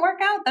it doesn't work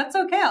out, that's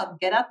okay. I'll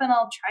get up and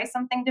I'll try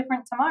something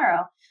different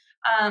tomorrow.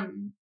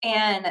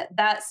 And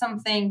that's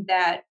something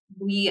that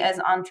we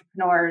as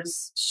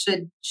entrepreneurs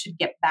should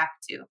get back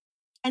to.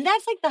 And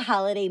that's like the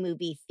holiday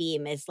movie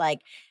theme, is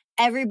like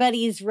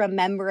everybody's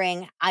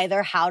remembering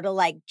either how to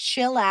like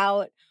chill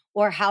out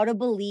or how to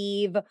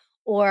believe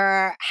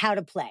or how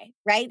to play,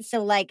 right?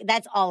 So like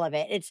that's all of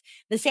it. It's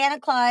the Santa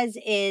Claus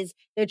is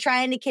they're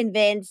trying to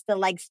convince the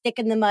like stick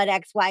in the mud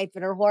ex-wife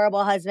and her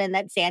horrible husband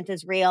that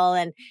Santa's real.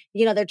 And,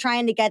 they're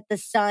trying to get the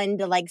son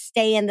to like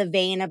stay in the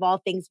vein of all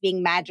things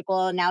being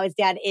magical. And now his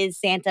dad is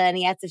Santa and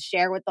he has to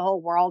share with the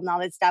whole world and all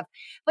this stuff.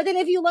 But then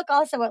if you look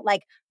also at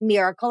like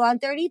Miracle on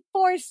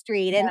 34th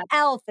Street and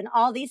Elf and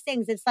all these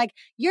things, it's like,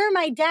 you're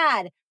my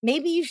dad.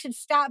 Maybe you should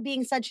stop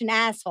being such an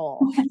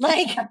asshole.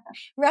 Like,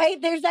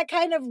 right? There's that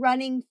kind of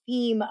running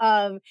theme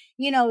of,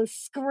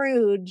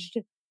 Scrooged.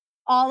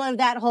 All of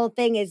that whole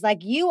thing is like,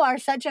 you are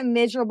such a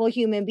miserable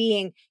human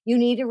being. You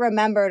need to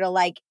remember to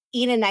like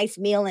eat a nice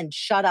meal and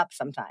shut up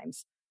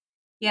sometimes.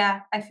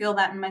 Yeah, I feel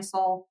that in my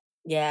soul.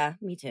 Yeah,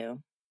 me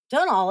too.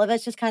 Don't all of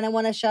us just kind of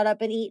want to shut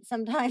up and eat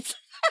sometimes?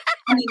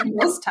 I mean,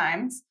 most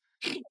times.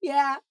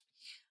 Yeah.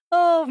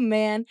 Oh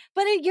man.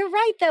 But you're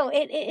right though.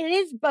 It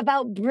is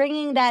about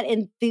bringing that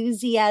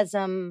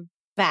enthusiasm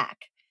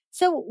back.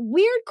 So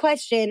weird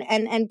question,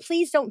 and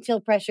please don't feel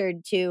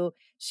pressured to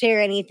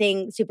share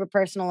anything super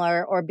personal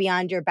or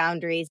beyond your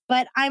boundaries.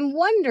 But I'm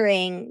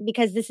wondering,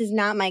 because this is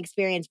not my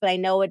experience, but I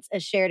know it's a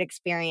shared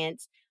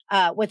experience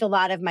with a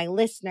lot of my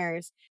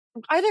listeners.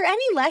 Are there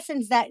any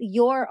lessons that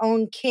your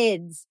own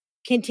kids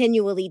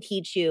continually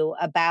teach you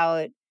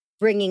about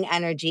bringing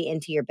energy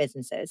into your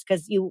businesses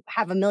because you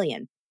have a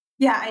million.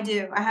 Yeah, I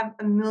do. I have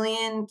a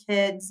million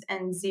kids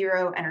and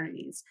zero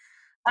energies.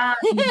 Um,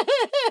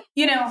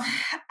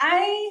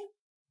 I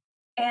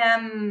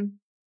am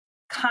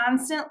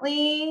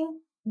constantly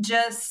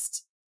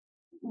just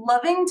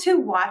loving to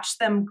watch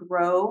them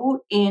grow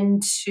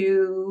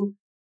into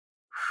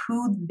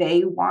who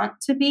they want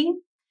to be.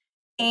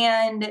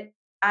 And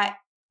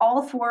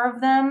all four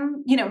of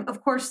them,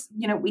 of course,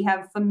 we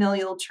have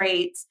familial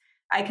traits.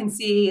 I can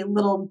see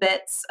little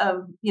bits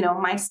of,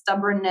 my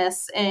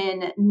stubbornness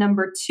in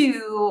number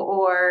two,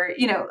 or,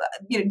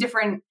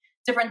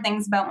 different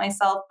things about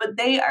myself, but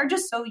they are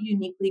just so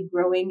uniquely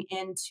growing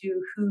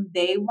into who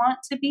they want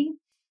to be.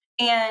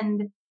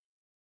 And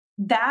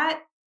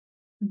that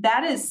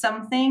is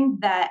something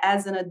that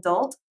as an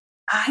adult,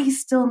 I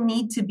still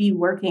need to be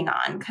working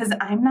on because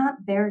I'm not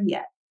there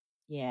yet.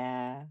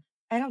 Yeah,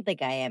 I don't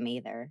think I am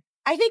either.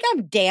 I think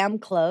I'm damn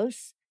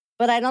close,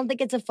 but I don't think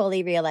it's a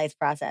fully realized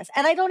process.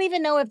 And I don't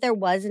even know if there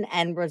was an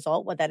end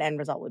result, what that end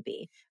result would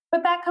be.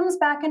 But that comes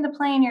back into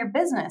play in your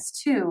business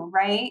too,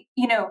 right?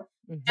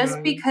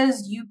 Just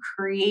because you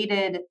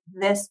created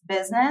this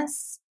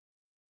business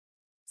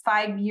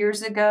 5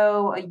 years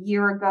ago, a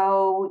year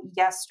ago,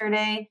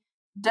 yesterday,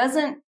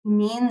 doesn't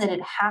mean that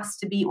it has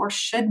to be or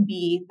should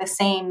be the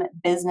same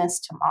business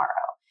tomorrow.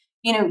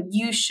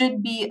 You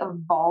should be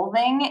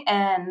evolving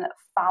and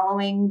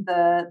following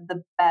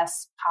the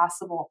best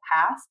possible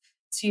path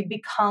to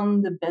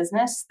become the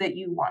business that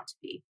you want to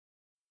be.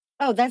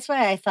 Oh, that's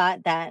why I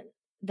thought that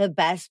the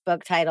best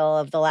book title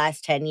of the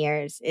last 10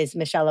 years is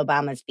Michelle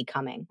Obama's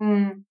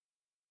Becoming.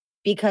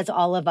 Because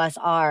all of us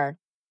are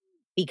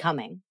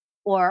becoming,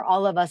 or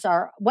all of us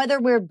are, whether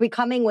we're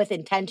becoming with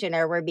intention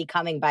or we're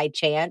becoming by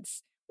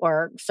chance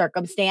or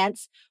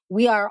circumstance,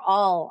 we are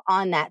all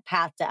on that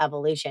path to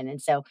evolution.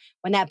 And so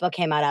when that book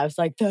came out, I was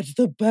like, that's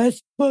the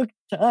best book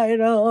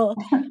title.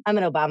 I'm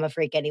an Obama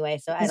freak anyway,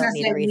 so I don't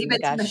need a reason to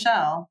gush. Leave it to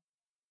Michelle.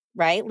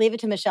 Right? Leave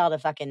it to Michelle to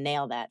fucking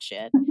nail that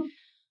shit.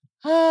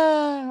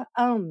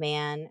 Oh,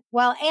 man.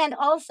 Well, and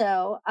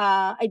also,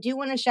 I do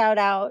want to shout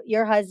out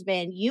your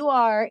husband. You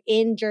are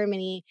in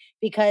Germany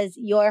because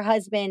your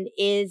husband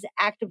is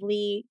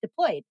actively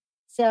deployed.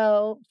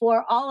 So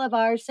for all of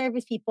our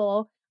service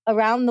people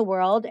around the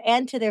world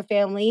and to their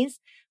families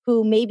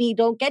who maybe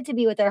don't get to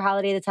be with their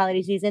holiday this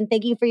holiday season,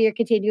 thank you for your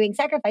continuing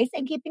sacrifice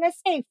and keeping us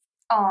safe.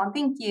 Oh,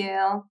 thank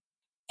you.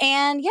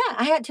 And yeah,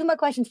 I had two more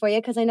questions for you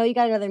because I know you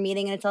got another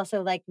meeting and it's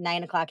also like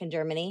 9:00 in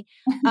Germany.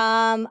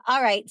 All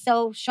right.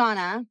 So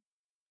Shauna,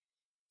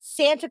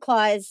 Santa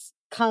Claus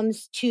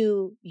comes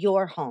to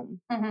your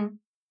home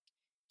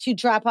to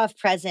drop off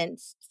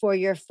presents for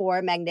your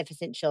 4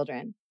 magnificent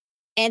children.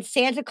 And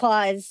Santa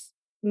Claus,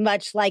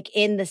 much like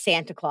in the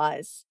Santa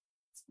Claus,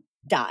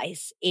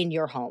 dies in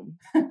your home.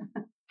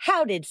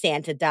 How did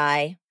Santa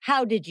die?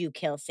 How did you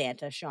kill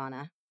Santa,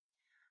 Shauna?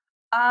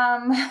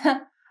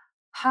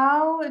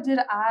 How did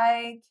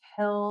I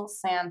kill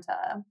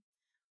Santa?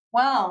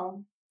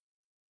 Well,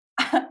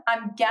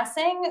 I'm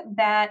guessing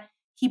that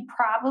he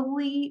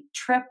probably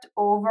tripped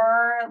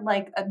over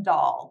like a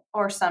doll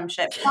or some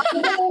shit.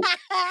 Probably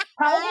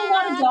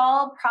not a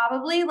doll,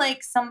 probably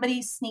like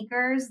somebody's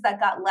sneakers that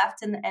got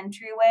left in the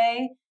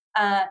entryway.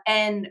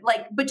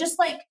 But just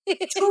like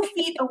 2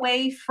 feet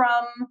away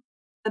from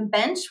the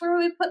bench where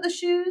we put the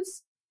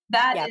shoes.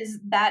 That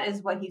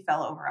is what he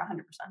fell over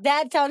 100%.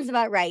 That sounds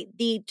about right.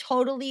 The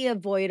totally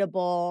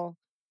avoidable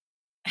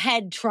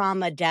head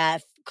trauma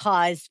death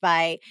caused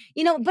by,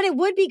 but it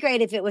would be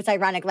great if it was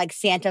ironic, like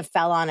Santa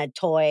fell on a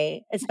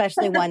toy,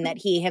 especially one that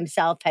he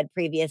himself had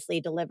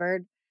previously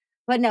delivered.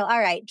 But no, all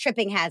right,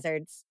 tripping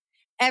hazards.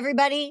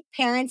 Everybody,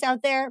 parents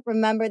out there,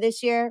 remember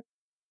this year,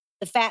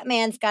 the fat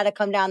man's got to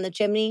come down the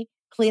chimney,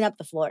 clean up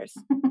the floors.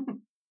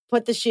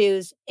 Put the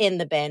shoes in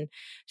the bin.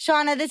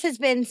 Shauna, this has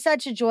been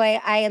such a joy.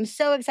 I am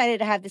so excited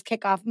to have this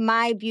kick off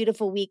my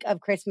beautiful week of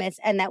Christmas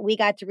and that we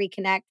got to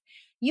reconnect.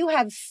 You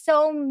have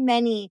so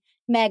many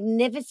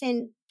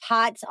magnificent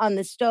pots on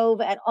the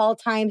stove at all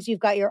times. You've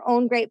got your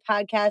own great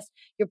podcast.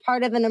 You're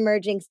part of an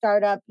emerging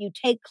startup. You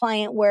take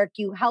client work.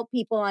 You help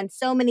people on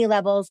so many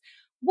levels.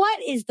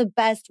 What is the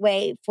best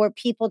way for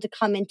people to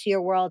come into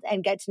your world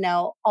and get to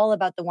know all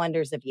about the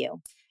wonders of you?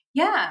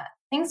 Yeah,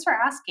 thanks for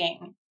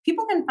asking.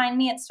 People can find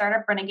me at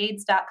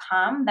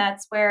startuprenegades.com.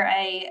 That's where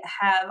I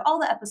have all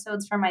the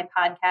episodes from my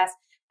podcast.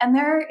 And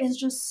there is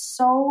just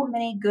so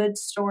many good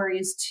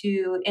stories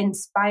to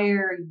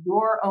inspire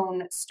your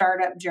own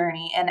startup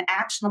journey and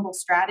actionable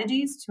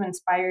strategies to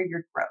inspire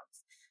your growth.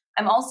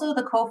 I'm also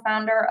the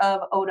co-founder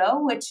of Odo,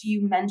 which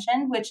you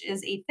mentioned, which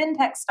is a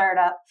fintech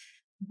startup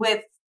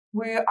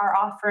we are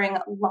offering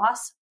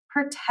loss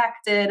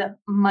protected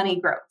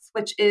money growth,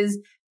 which is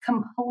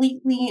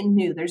completely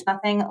new. There's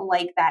nothing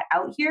like that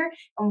out here.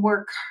 And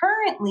we're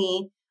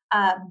currently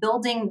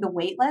building the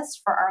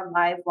waitlist for our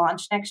live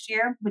launch next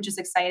year, which is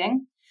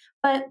exciting.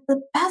 But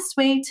the best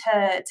way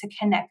to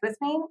connect with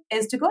me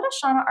is to go to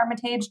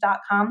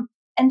shaunaarmitage.com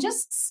and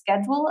just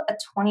schedule a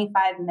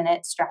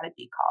 25-minute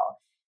strategy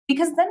call,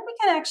 because then we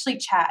can actually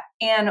chat.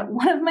 And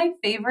one of my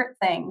favorite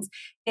things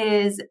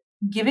is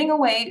giving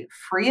away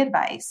free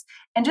advice,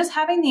 and just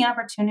having the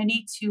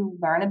opportunity to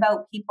learn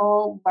about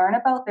people, learn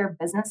about their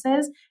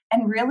businesses,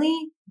 and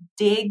really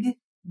dig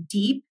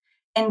deep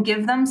and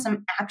give them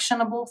some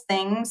actionable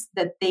things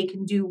that they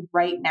can do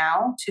right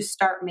now to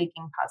start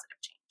making positive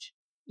change.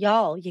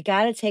 Y'all, you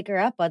got to take her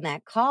up on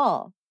that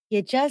call.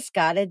 You just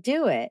got to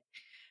do it.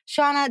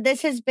 Shauna,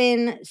 this has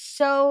been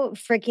so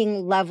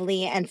freaking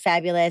lovely and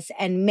fabulous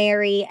and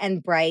merry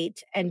and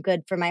bright and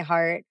good for my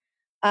heart.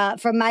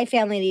 From my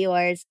family to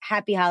yours,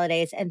 happy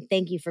holidays and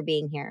thank you for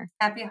being here.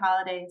 Happy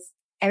holidays.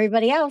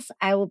 Everybody else,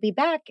 I will be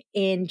back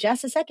in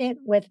just a second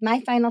with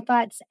my final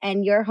thoughts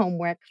and your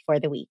homework for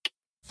the week.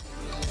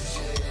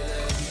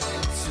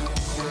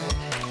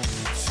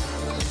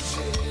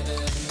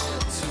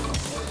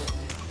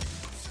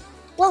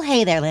 Well,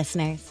 hey there,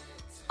 listeners.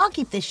 I'll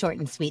keep this short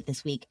and sweet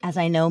this week, as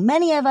I know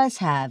many of us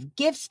have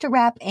gifts to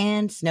wrap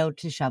and snow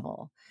to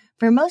shovel.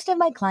 For most of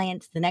my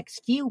clients, the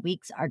next few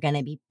weeks are going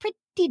to be pretty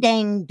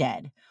dang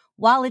dead.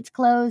 Wallets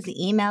close,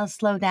 emails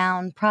slow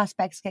down,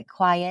 prospects get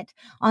quiet,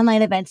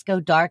 online events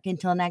go dark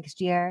until next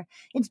year.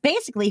 It's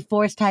basically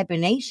forced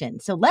hibernation,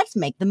 so let's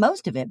make the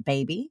most of it,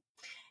 baby.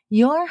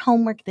 Your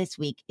homework this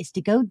week is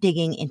to go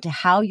digging into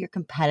how your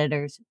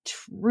competitors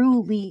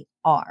truly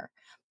are.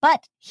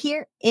 But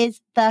here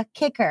is the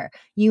kicker.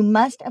 You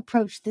must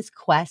approach this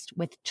quest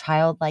with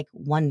childlike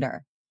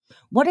wonder.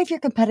 What if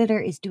your competitor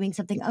is doing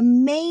something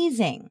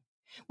amazing?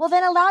 Well,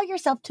 then allow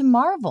yourself to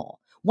marvel.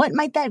 What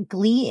might that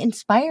glee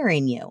inspire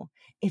in you?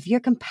 If your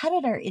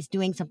competitor is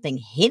doing something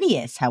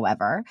hideous,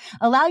 however,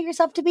 allow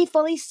yourself to be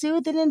fully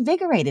soothed and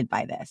invigorated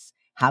by this.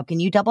 How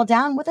can you double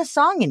down with a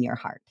song in your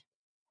heart?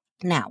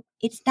 Now,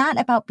 it's not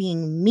about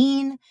being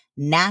mean,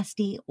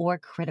 nasty, or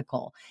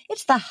critical.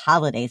 It's the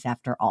holidays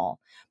after all.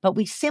 But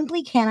we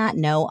simply cannot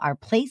know our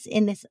place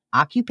in this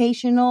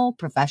occupational,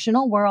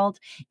 professional world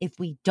if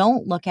we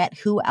don't look at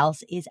who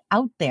else is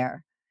out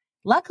there.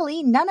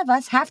 Luckily, none of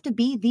us have to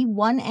be the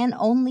one and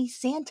only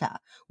Santa.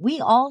 We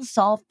all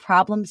solve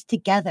problems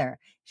together.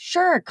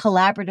 Sure,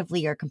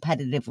 collaboratively or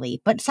competitively,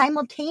 but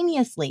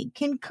simultaneously,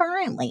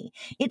 concurrently.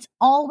 It's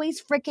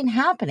always frickin'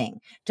 happening,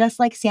 just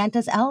like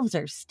Santa's elves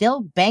are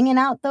still banging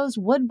out those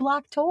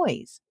woodblock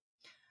toys.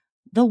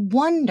 The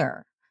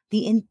wonder,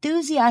 the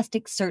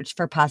enthusiastic search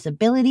for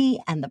possibility,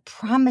 and the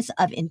promise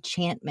of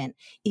enchantment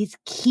is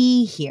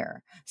key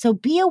here. So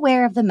be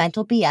aware of the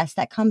mental BS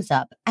that comes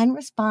up and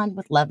respond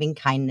with loving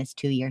kindness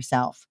to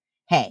yourself.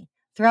 Hey,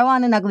 throw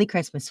on an ugly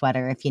Christmas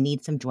sweater if you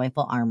need some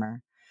joyful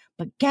armor.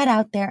 But get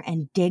out there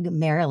and dig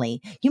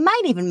merrily. You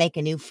might even make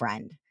a new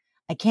friend.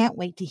 I can't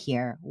wait to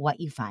hear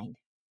what you find.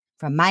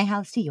 From my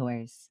house to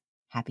yours,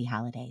 happy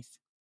holidays.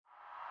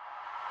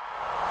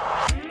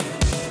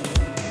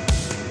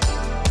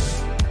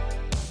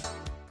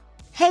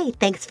 Hey,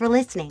 thanks for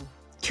listening.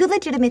 Too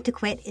Legitimate to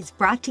Quit is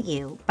brought to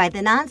you by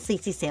the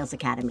Non-Sleazy Sales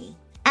Academy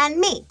and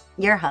me,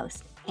 your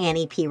host,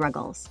 Annie P.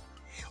 Ruggles.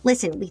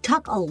 Listen, we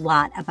talk a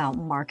lot about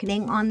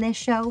marketing on this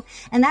show,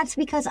 and that's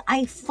because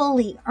I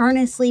fully,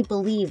 earnestly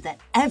believe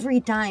that every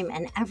dime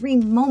and every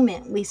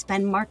moment we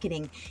spend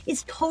marketing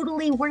is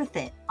totally worth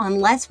it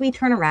unless we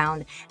turn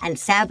around and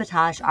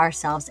sabotage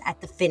ourselves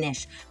at the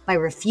finish by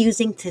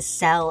refusing to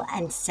sell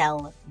and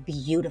sell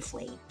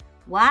beautifully.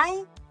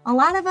 Why? A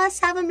lot of us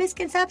have a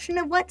misconception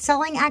of what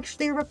selling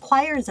actually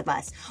requires of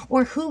us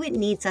or who it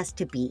needs us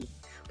to be.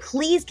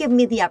 Please give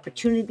me the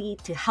opportunity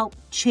to help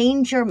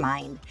change your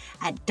mind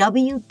at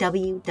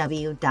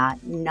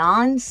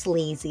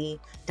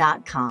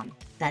www.nonsleazy.com.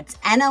 That's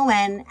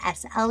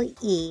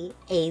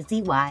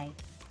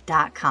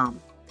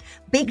NONSLEAZY.com.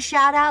 Big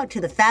shout out to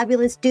the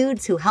fabulous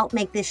dudes who help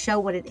make this show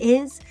what it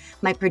is.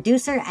 My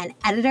producer and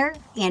editor,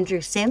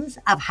 Andrew Sims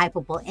of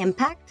Hypable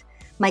Impact.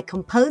 My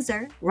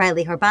composer,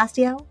 Riley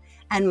Herbastio.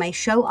 And my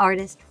show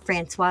artist,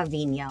 Francois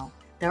Vigneault.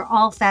 They're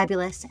all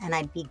fabulous, and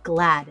I'd be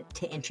glad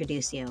to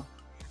introduce you.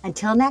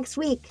 Until next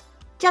week,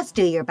 just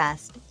do your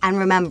best, and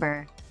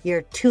remember,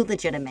 you're too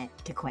legitimate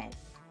to quit.